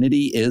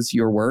identity is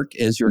your work,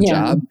 is your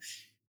job.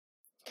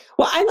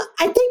 Well,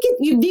 I think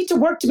you need to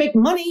work to make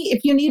money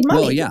if you need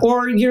money. Well, yeah.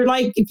 Or you're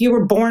like, if you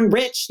were born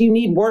rich, you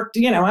need work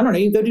to, I don't know,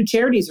 you go do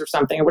charities or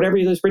something or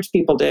whatever those rich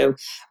people do.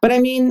 But I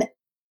mean,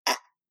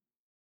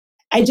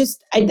 I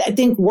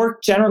think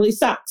work generally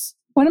sucks.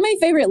 One of my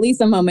favorite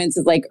Lisa moments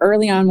is like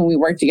early on when we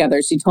worked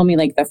together, she told me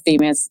like the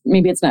famous,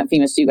 maybe it's not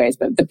famous to you guys,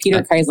 but the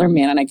Peter Keisler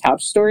man on a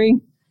couch story,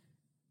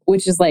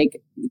 which is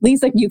like,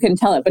 Lisa, you can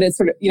tell it, but it's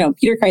sort of,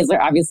 Peter Keisler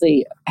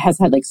obviously has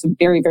had like some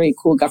very, very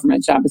cool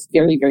government jobs,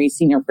 very, very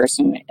senior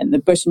person in the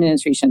Bush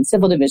administration,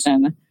 civil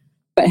division,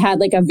 but had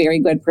like a very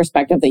good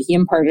perspective that he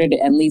imparted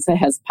and Lisa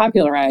has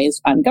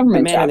popularized on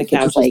government jobs. The man on the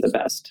couch is the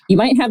best. You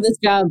might have this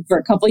job for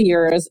a couple of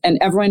years and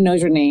everyone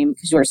knows your name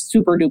because you are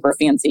super duper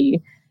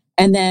fancy.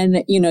 And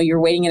then,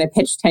 you're waiting in a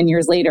pitch 10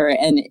 years later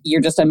and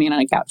you're just a man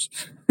on a couch.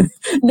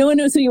 No one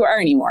knows who you are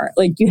anymore.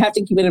 Like, you have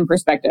to keep it in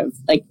perspective.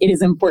 Like, it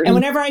is important. And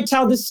whenever I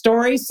tell this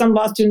story, some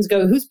law students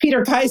go, who's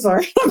Peter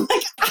Keisler? I'm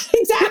like,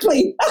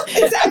 exactly.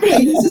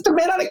 He's just a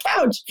man on a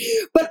couch.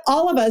 But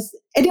all of us,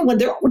 anyone,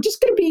 we're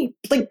just going to be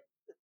like,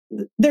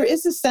 there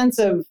is a sense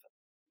of,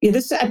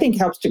 this I think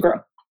helps to grow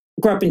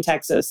up in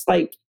Texas.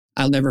 Like,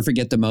 I'll never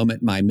forget the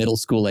moment my middle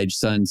school age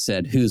son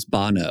said, who's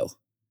Bono?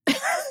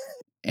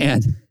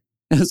 And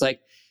I was like,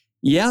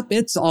 yep,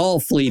 it's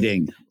all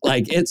fleeting.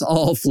 Like, it's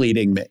all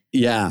fleeting.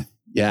 Yeah.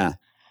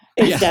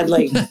 It's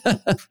deadly.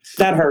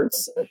 That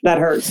hurts.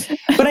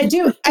 But I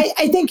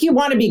think you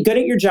want to be good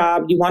at your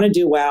job. You want to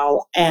do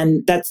well.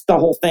 And that's the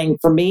whole thing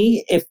for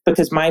me,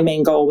 because my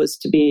main goal was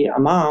to be a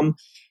mom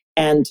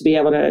and to be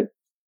able to,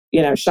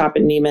 shop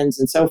at Neiman's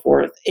and so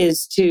forth,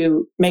 is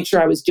to make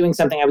sure I was doing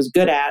something I was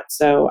good at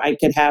so I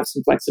could have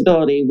some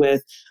flexibility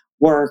with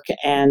work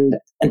and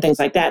things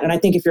like that. And I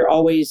think if you're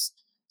always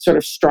sort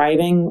of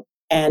striving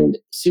and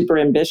super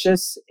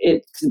ambitious,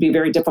 it can be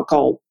very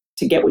difficult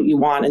to get what you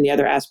want in the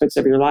other aspects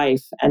of your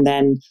life. And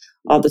then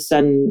all of a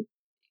sudden,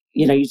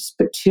 you just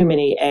put too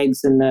many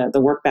eggs in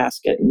the work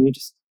basket and you're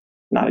just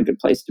not a good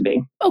place to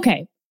be.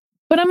 Okay.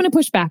 But I'm going to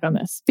push back on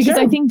this because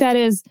I think that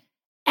is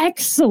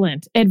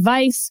excellent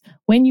advice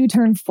when you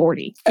turn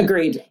 40.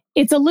 Agreed.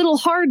 It's a little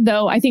hard,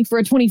 though, I think, for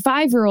a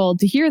 25-year-old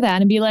to hear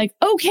that and be like,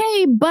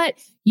 okay, but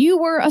you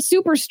were a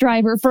super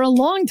striver for a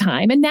long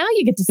time. And now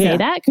you get to say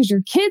that because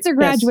your kids are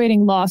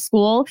graduating law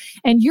school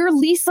and you're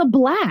Lisa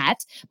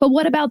Blatt. But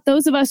what about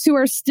those of us who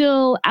are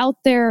still out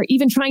there,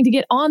 even trying to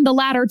get on the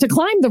ladder to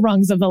climb the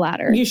rungs of the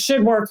ladder? You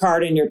should work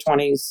hard in your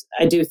 20s,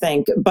 I do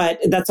think. But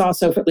that's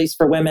also, at least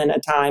for women, a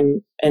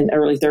time in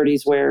early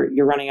 30s where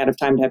you're running out of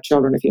time to have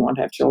children if you want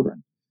to have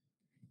children.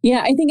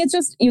 Yeah, I think it's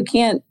just, you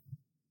can't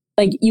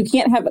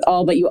have it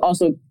all, but you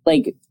also,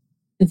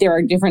 there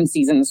are different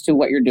seasons to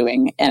what you're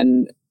doing.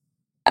 And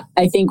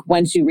I think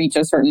once you reach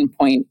a certain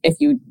point, if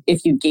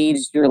you gauge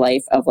your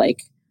life of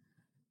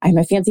I'm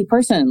a fancy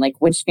person,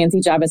 which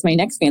fancy job is my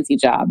next fancy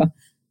job?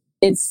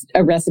 It's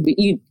a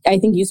recipe. I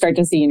think you start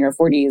to see in your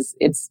 40s,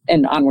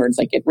 and onwards,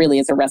 it really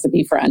is a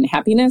recipe for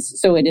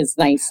unhappiness. So it is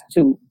nice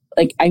to,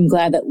 I'm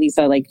glad that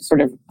Lisa,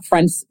 sort of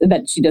fronts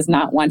that she does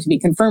not want to be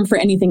confirmed for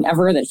anything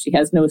ever, that she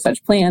has no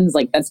such plans.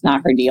 That's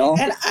not her deal.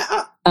 And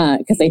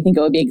because I think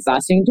it would be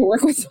exhausting to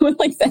work with someone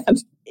like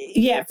that.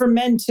 Yeah, for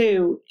men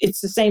too, it's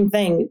the same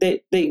thing.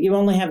 That you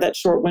only have that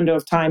short window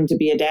of time to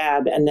be a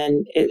dad, and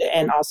then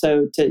and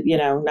also to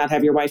not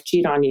have your wife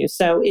cheat on you.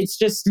 So it's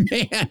just.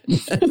 Okay.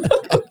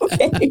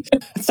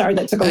 Sorry,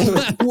 that took a little.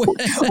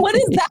 What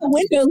is that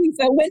window,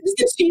 Lisa? When does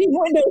the cheating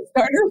window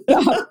start or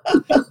stop?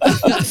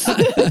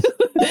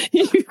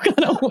 You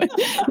gotta win.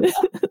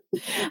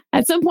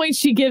 At some point,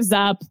 she gives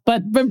up,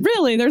 but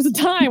really, there's a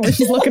time where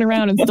she's looking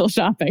around and still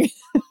shopping.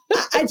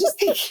 I just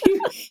think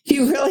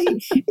you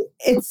really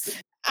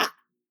it's.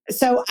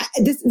 So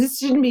this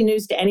shouldn't be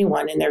news to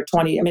anyone in their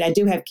 20s. I mean, I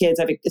do have kids.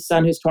 I have a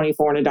son who's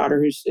 24 and a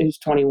daughter who's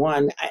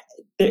 21.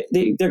 They're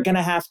going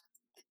to have.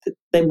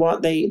 They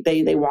want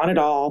it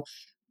all,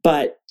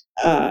 but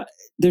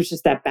there's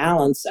just that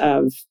balance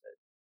of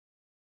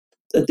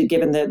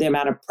given the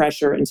amount of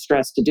pressure and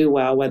stress to do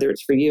well, whether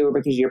it's for you or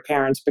because of your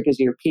parents, because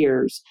of your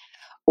peers,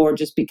 or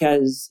just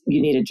because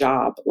you need a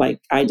job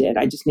like I did.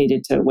 I just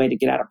needed a way to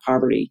get out of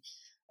poverty,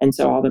 and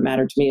so all that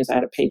mattered to me is I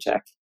had a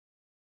paycheck.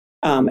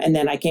 And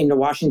then I came to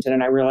Washington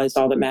and I realized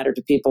all that mattered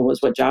to people was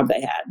what job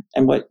they had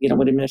and what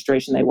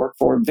administration they worked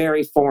for.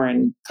 Very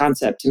foreign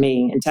concept to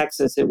me. In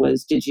Texas, it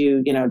was, could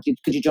you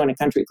join a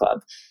country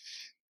club?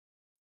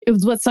 It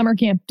was what summer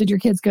camp did your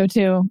kids go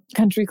to?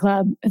 Country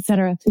club, et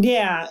cetera.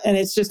 Yeah. And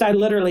it's just, I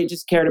literally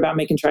just cared about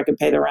making sure I could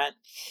pay the rent.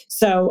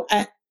 So,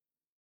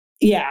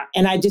 yeah.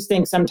 And I just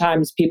think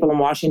sometimes people in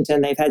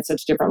Washington, they've had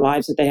such different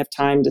lives that they have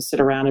time to sit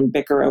around and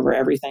bicker over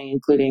everything,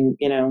 including,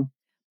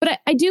 But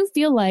I do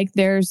feel like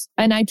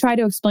and I try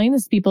to explain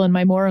this to people in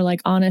my more like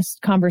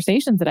honest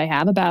conversations that I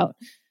have about,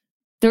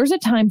 there's a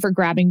time for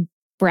grabbing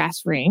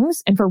brass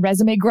rings and for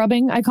resume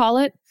grubbing, I call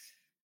it.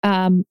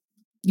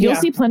 You'll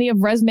see plenty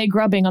of resume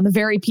grubbing on the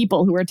very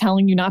people who are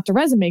telling you not to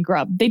resume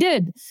grub. They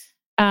did.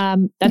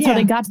 That's how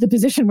they got to the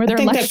position where they're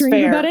lecturing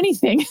you about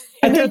anything.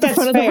 I think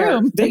that's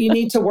fair, that you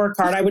need to work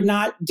hard. I would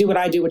not do what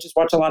I do, which is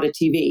watch a lot of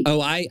TV.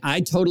 Oh,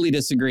 I totally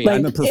disagree.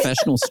 I'm a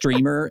professional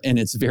streamer, and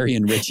it's very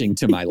enriching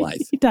to my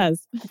life. He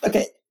does.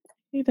 Okay.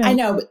 I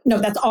know, but no,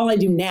 that's all I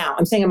do now.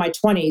 I'm saying in my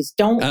 20s,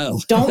 don't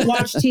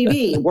watch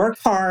TV. Work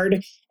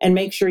hard and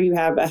make sure you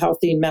have a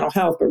healthy mental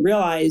health. But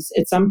realize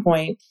at some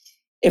point,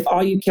 if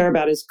all you care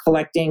about is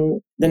collecting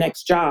the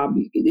next job,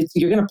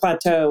 you're going to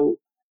plateau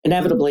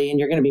inevitably, and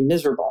you're going to be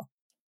miserable.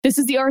 This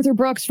is the Arthur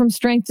Brooks From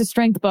Strength to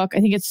Strength book. I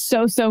think it's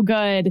so, so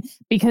good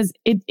because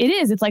it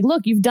is. It's like,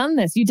 look, you've done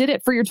this. You did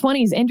it for your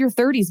 20s and your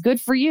 30s.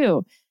 Good for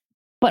you.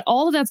 But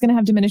all of that's going to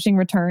have diminishing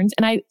returns.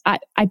 And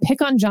I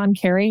pick on John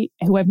Kerry,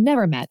 who I've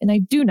never met and I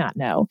do not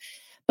know.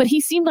 But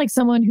he seemed like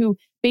someone who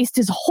based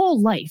his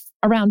whole life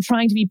around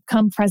trying to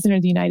become president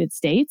of the United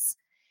States.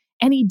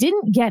 And he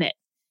didn't get it.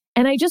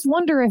 And I just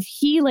wonder if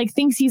he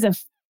thinks he's a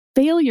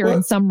failure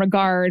in some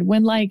regard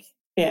when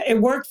Yeah,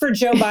 it worked for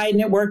Joe Biden.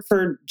 It worked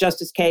for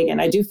Justice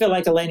Kagan. I do feel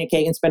like Elena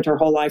Kagan spent her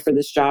whole life for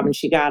this job and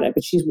she got it,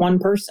 but she's one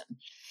person.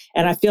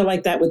 And I feel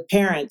like that with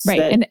parents.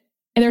 Right.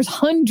 And there's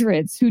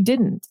hundreds who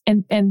didn't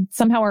and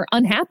somehow are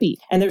unhappy.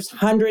 And there's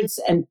hundreds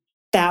and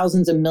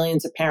thousands of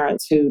millions of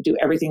parents who do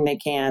everything they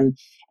can.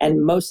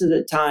 And most of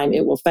the time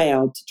it will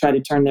fail to try to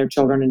turn their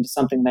children into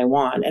something they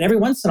want. And every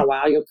once in a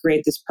while, you'll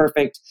create this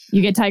perfect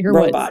You get Tiger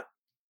robot. Woods.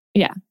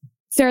 Yeah.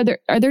 Sarah,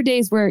 are there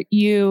days where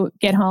you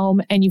get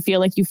home and you feel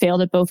like you failed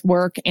at both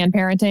work and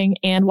parenting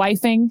and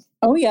wifing?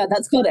 Oh yeah,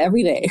 that's called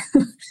every day.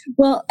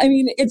 Well, I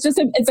mean, it's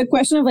a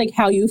question of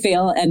how you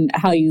fail and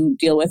how you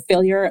deal with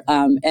failure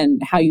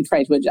and how you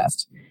try to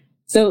adjust.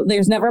 So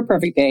there's never a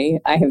perfect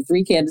day. I have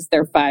 3 kids.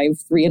 They're 5,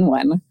 3, and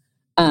 1.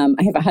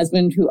 I have a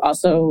husband who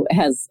also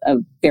has a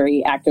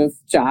very active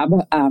job.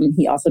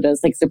 He also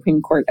does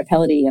Supreme Court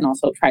appellate and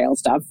also trial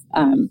stuff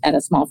at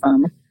a small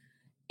firm.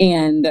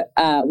 And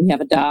we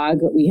have a dog.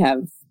 We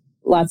have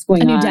lots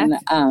going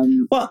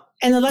on. Well,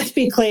 and then let's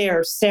be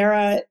clear,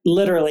 Sarah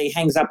literally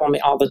hangs up on me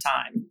all the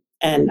time.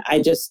 And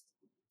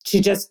she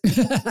just...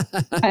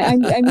 I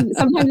mean,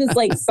 sometimes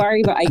it's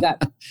sorry, but I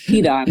got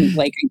peed on.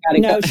 I gotta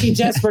No,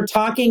 go. we're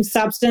talking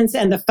substance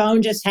and the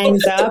phone just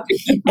hangs up.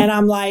 And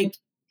I'm like,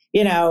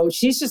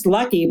 she's just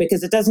lucky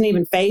because it doesn't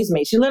even faze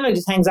me. She literally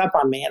just hangs up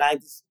on me and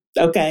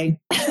okay.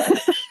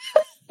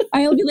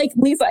 I'll be like,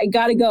 Lisa, I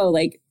gotta go.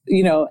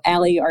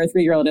 Allie, our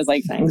 3-year-old is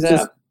hangs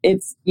up.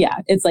 It's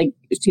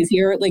she's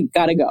here,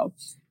 gotta go.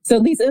 So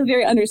Lisa is a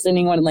very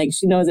understanding one.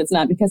 She knows it's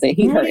not because I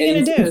hate her. What are you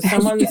going to do?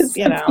 Someone's, It's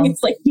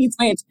needs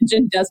my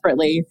attention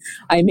desperately.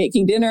 I'm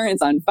making dinner.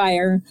 It's on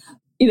fire.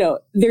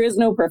 There is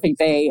no perfect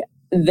day.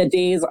 The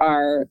days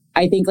are,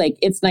 I think,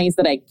 it's nice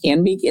that I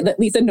can be, that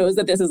Lisa knows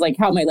that this is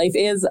how my life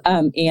is.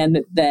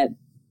 And that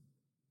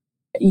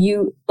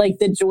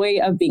the joy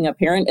of being a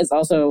parent is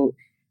also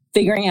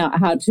figuring out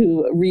how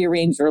to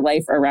rearrange your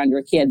life around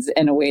your kids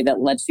in a way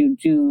that lets you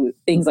do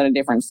things on a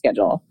different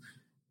schedule.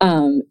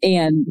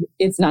 And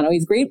it's not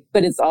always great,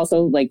 but it's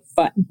also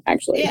fun,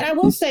 actually. Yeah, I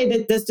will say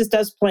that this just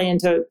does play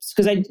into,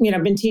 because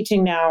I've been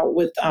teaching now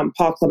with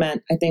Paul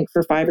Clement, I think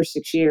for 5 or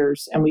 6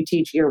 years, and we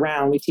teach year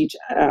round. We teach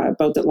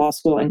both at law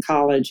school and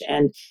college.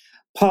 And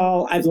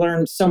Paul, I've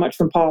learned so much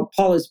from Paul.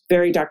 Paul is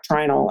very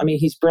doctrinal. I mean,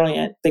 he's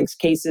brilliant, thinks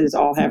cases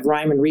all have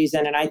rhyme and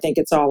reason. And I think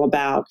it's all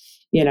about,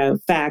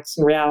 facts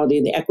and reality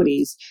and the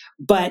equities.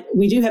 But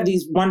we do have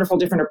these wonderful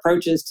different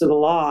approaches to the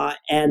law.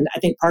 And I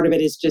think part of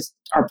it is just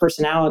our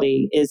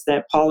personality, is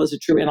that Paul is a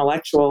true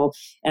intellectual.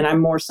 And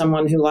I'm more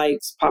someone who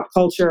likes pop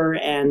culture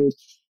and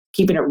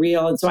keeping it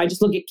real. And so I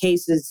just look at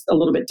cases a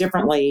little bit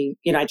differently.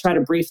 I try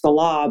to brief the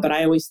law, but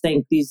I always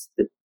think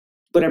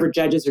whatever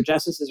judges or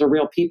justices are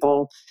real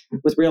people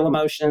with real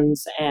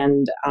emotions.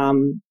 And,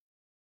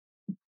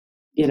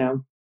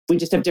 we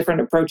just have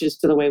different approaches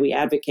to the way we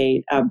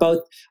advocate. We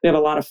have a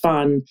lot of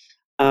fun,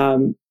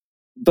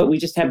 but we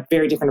just have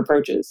very different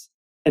approaches.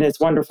 And it's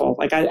wonderful.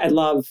 Like I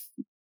love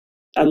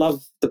when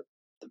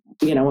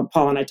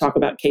Paul and I talk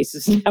about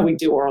cases and how we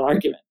do oral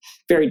argument.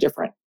 Very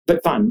different,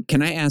 but fun.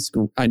 Can I ask,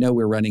 I know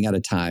we're running out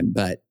of time,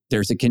 but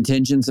there's a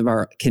contingent of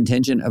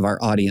our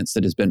audience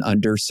that has been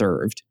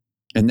underserved.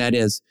 And that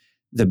is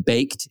the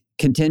baked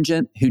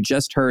contingent who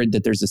just heard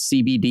that there's a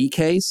CBD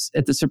case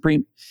at the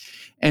Supreme.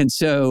 And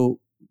so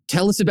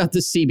tell us about the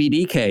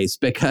CBD case,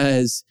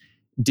 because,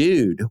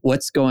 dude,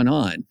 what's going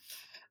on?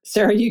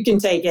 Sarah, you can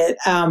take it.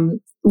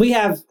 We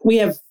have,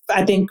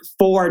 I think,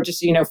 four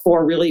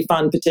really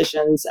fun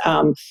petitions.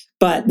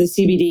 But the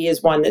CBD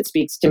is one that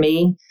speaks to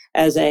me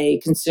as a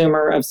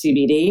consumer of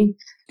CBD.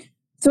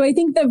 So I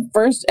think the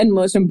first and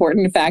most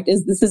important fact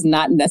is this is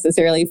not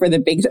necessarily for the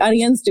baked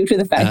audience, due to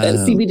the fact that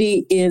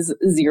CBD is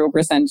 0%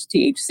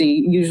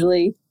 THC.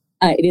 Usually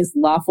it is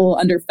lawful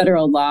under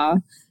federal law.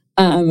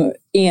 And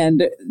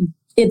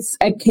it's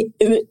a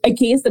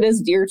case that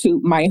is dear to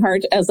my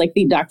heart as like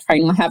the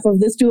doctrinal half of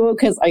this duo,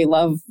 because I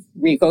love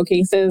RICO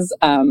cases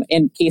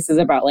and cases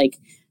about like,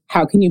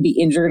 how can you be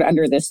injured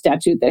under this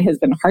statute that has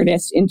been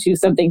harnessed into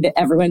something that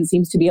everyone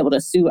seems to be able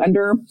to sue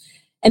under?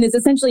 And it's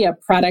essentially a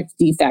product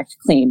defect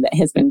claim that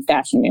has been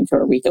fashioned into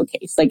a RICO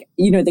case. Like,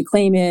 the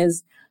claim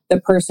is the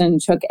person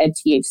took a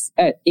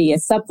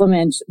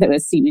supplement that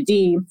was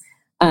CBD.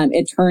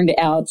 It turned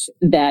out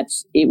that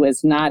it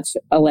was not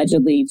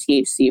allegedly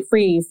THC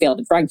free, failed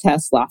a drug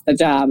test, lost the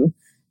job.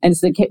 And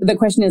so the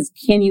question is,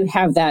 can you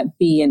have that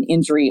be an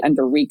injury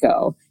under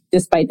RICO,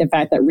 despite the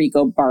fact that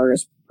RICO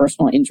bars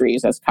personal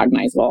injuries as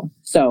cognizable?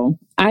 So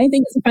I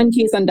think it's a fun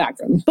case on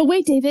doctrine. But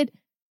wait,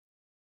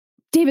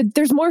 David,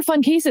 there's more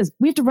fun cases.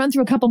 We have to run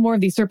through a couple more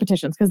of these cert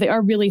petitions because they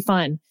are really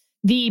fun.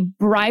 The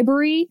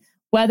bribery,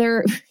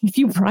 whether if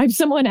you bribe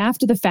someone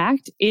after the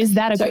fact, is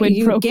that a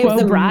quid pro quo bribe? You give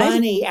them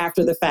money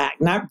after the fact,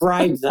 not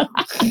bribe them.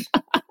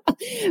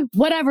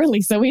 Whatever,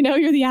 Lisa, we know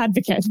you're the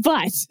advocate.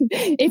 But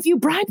if you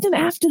bribe them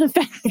after the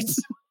fact.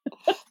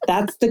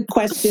 That's the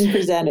question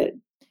presented.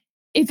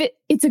 If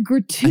it's a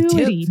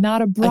gratuity,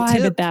 not a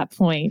bribe at that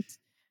point.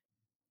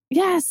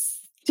 Yes.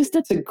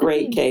 It's a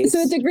great case. So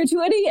it's a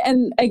gratuity.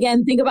 And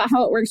again, think about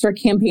how it works for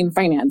campaign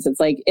finance. It's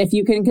like if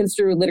you can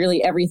construe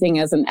literally everything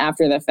as an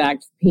after the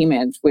fact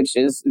payment, which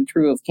is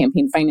true of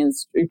campaign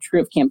finance,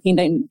 true of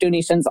campaign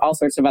donations, all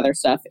sorts of other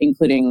stuff,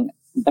 including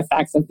the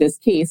facts of this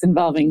case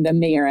involving the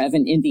mayor of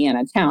an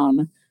Indiana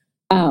town.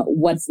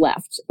 What's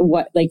left?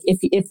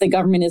 If the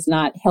government is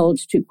not held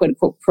to quid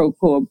pro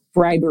quo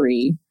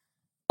bribery,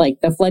 like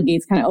the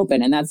floodgates kind of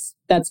open, and that's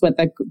what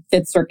the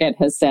Fifth Circuit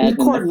has said. The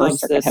court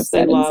loves this.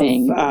 They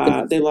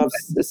love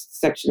this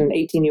section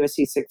 18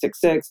 USC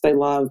 666. They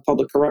love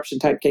public corruption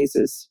type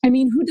cases. I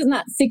mean, who does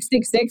not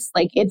 666?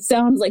 Like, it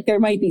sounds like there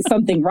might be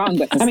something wrong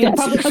with this.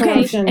 Public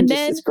corruption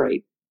is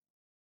great.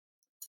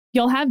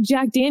 You'll have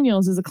Jack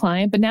Daniels as a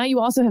client, but now you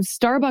also have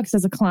Starbucks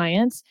as a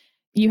client.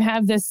 You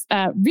have this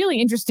really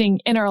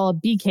interesting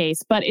NLRB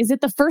case, but is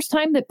it the first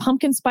time that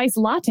pumpkin spice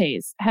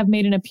lattes have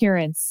made an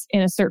appearance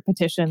in a cert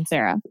petition,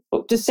 Sarah?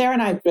 Well, just Sarah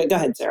and I. Go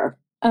ahead, Sarah.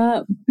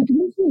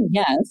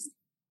 Yes.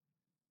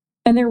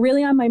 And they're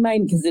really on my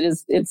mind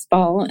because it's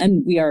fall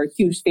and we are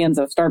huge fans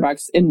of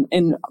Starbucks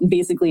in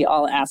basically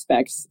all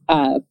aspects.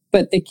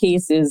 But the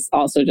case is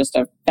also just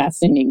a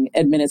fascinating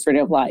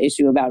administrative law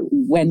issue about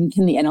when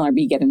can the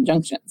NLRB get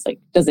injunctions? Like,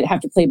 does it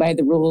have to play by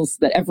the rules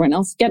that everyone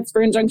else gets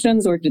for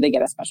injunctions, or do they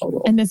get a special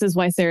rule? And this is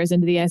why Sarah's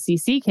into the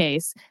SEC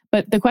case.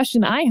 But the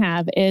question I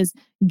have is,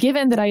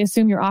 given that I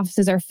assume your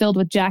offices are filled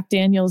with Jack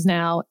Daniels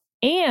now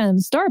and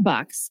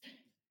Starbucks,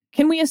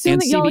 can we assume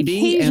that y'all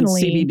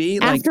occasionally,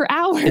 CBD, after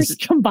hours,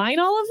 combine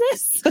all of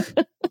this?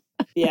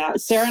 Yeah,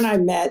 Sarah and I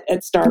met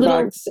at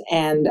Starbucks,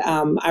 and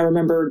I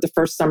remember the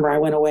first summer I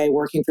went away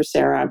working for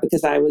Sarah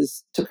because I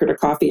took her to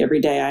coffee every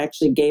day. I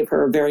actually gave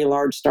her a very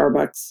large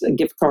Starbucks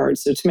gift card,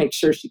 so to make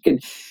sure she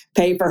could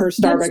pay for her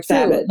Starbucks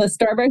habit. The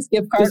Starbucks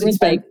gift card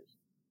was like,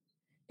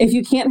 if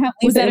you can't have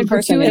Lisa in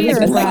person, it was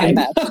a bribe.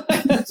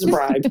 It's a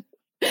bribe.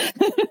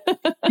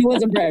 It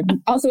was a bribe.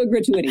 Also a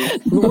gratuity.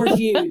 We're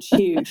huge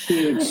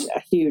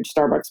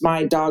Starbucks.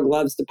 My dog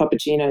loves the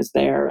puppuccinos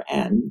there,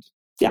 and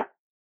yeah.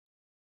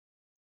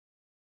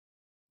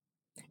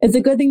 It's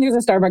a good thing there's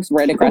a Starbucks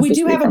right across the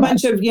street. We do have a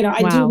bunch of,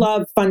 I do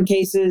love fun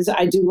cases.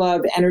 I do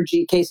love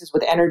energy cases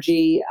with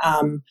energy.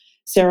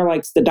 Sarah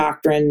likes the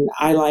doctrine.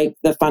 I like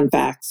the fun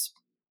facts.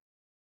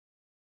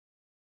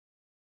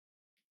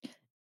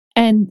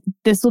 And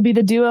this will be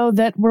the duo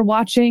that we're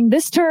watching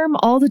this term,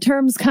 all the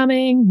terms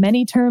coming,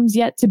 many terms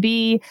yet to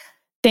be.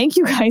 Thank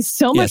you guys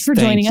so much for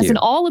joining us and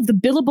all of the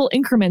billable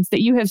increments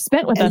that you have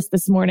spent with us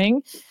this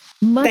morning.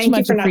 Much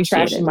you for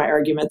appreciated. Not trashing my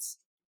arguments.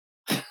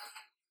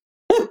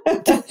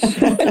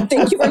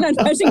 Thank you for not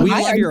trashing We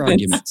my love your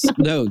arguments. arguments.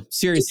 No,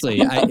 seriously.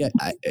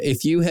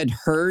 If you had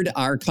heard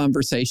our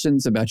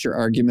conversations about your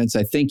arguments,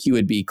 I think you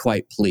would be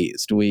quite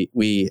pleased. We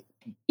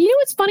You know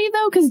what's funny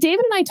though? Because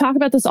David and I talk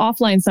about this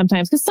offline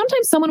sometimes, because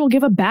sometimes someone will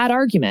give a bad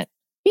argument.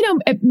 You know,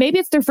 maybe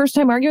it's their first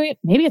time arguing it.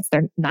 Maybe it's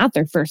not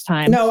their first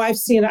time. No, I've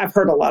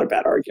heard a lot of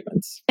bad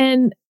arguments.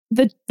 And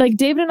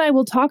David and I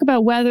will talk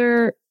about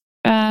whether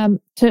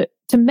to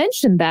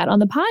mention that on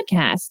the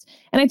podcast.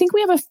 And I think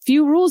we have a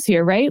few rules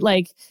here, right?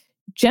 Like,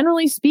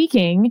 generally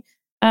speaking,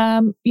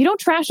 you don't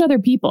trash other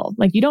people.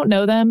 Like, you don't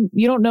know them.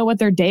 You don't know what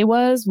their day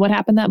was, what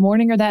happened that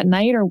morning or that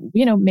night, or,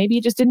 you know, maybe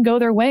it just didn't go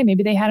their way.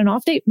 Maybe they had an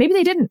off day. Maybe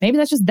they didn't. Maybe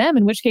that's just them,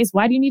 in which case,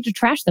 why do you need to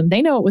trash them?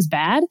 They know it was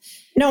bad.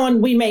 No,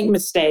 and we make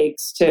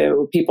mistakes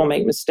too. People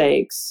make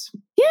mistakes.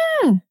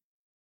 Yeah.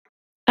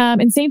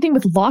 And same thing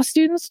with law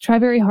students. Try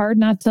very hard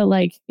not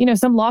to,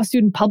 some law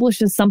student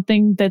publishes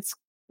something that's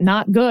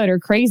not good or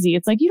crazy.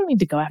 It's like, you don't need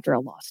to go after a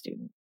law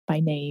student by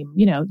name.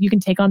 You know, you can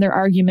take on their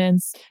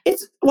arguments.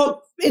 It's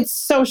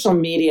social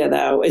media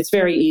though. It's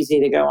very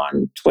easy to go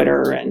on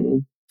Twitter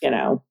and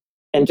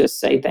just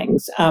say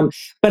things.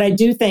 But I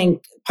do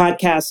think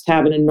podcasts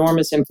have an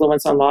enormous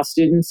influence on law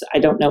students. I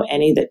don't know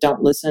any that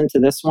don't listen to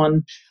this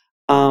one.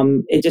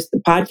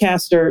 The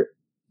podcaster.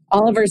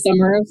 Oliver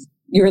Summers,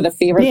 you were the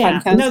favorite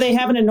podcast? No, they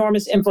have an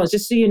enormous influence.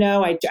 Just so you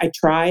know, I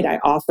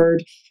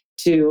offered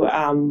to,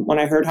 when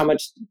I heard how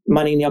much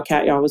money Neil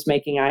Katyal was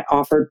making, I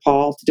offered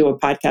Paul to do a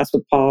podcast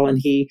with Paul, and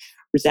he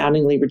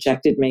resoundingly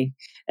rejected me.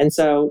 And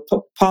so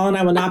Paul and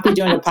I will not be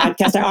doing a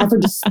podcast. I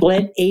offered to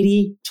split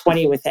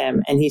 80-20 with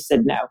him, and he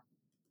said no.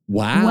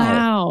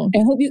 Wow. I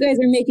hope you guys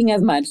are making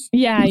as much.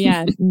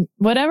 Yeah.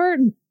 Whatever.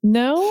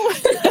 No.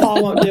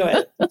 Paul won't do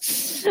it.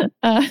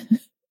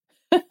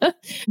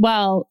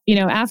 Well,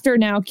 after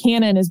now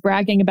Cannon is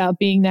bragging about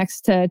being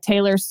next to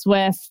Taylor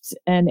Swift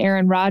and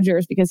Aaron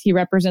Rodgers because he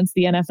represents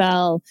the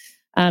NFL,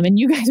 and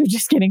you guys are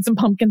just getting some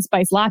pumpkin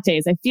spice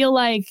lattes. I feel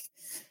like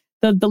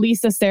the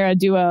Lisa Sarah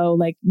duo,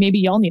 like, maybe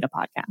y'all need a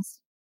podcast.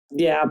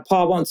 Yeah,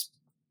 Paul wants.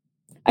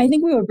 I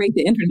think we would break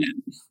the internet.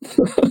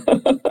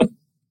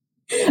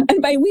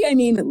 And by we, I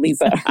mean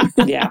Lisa.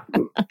 Yeah.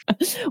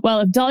 Well,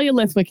 if Dahlia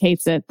Lithwick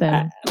hates it, then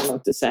I don't know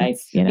what to say.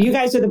 You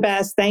guys are the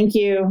best. Thank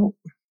you.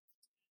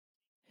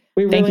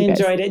 We really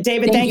enjoyed it.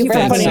 David, thank you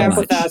for putting up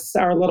with us,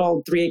 our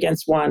little 3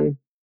 against 1.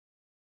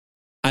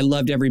 I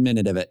loved every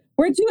minute of it.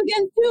 We're 2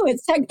 against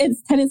 2.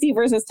 It's Tennessee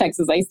versus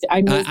Texas.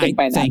 I'm no mistake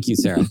by that. Thank you,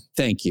 Sarah.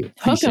 Thank you.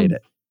 Appreciate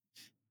it.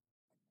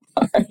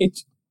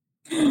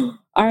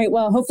 All right.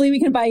 Well, hopefully we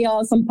can buy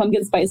y'all some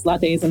pumpkin spice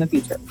lattes in the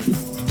future.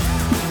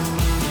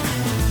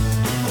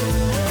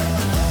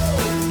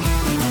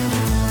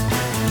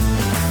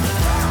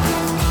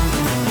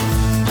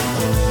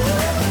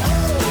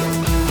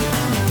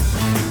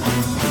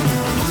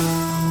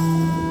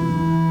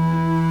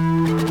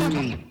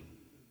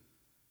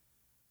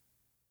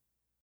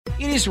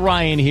 It is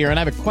Ryan here, and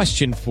I have a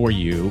question for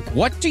you.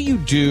 What do you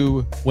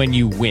do when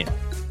you win?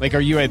 Like, are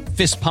you a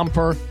fist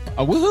pumper,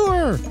 a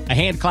woohooer, a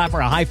hand clapper,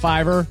 a high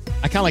fiver?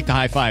 I kind of like the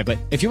high five, but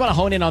if you want to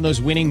hone in on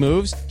those winning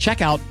moves,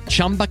 check out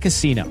Chumba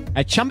Casino.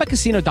 At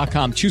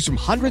ChumbaCasino.com, choose from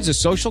hundreds of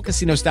social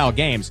casino-style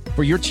games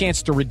for your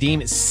chance to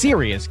redeem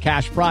serious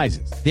cash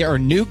prizes. There are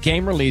new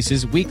game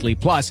releases weekly,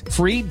 plus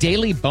free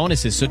daily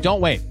bonuses. So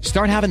don't wait.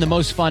 Start having the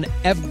most fun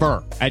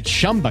ever at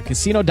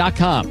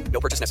ChumbaCasino.com.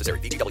 No purchase necessary.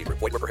 VGW.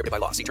 Void where prohibited by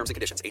law. See terms and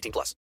conditions. 18+.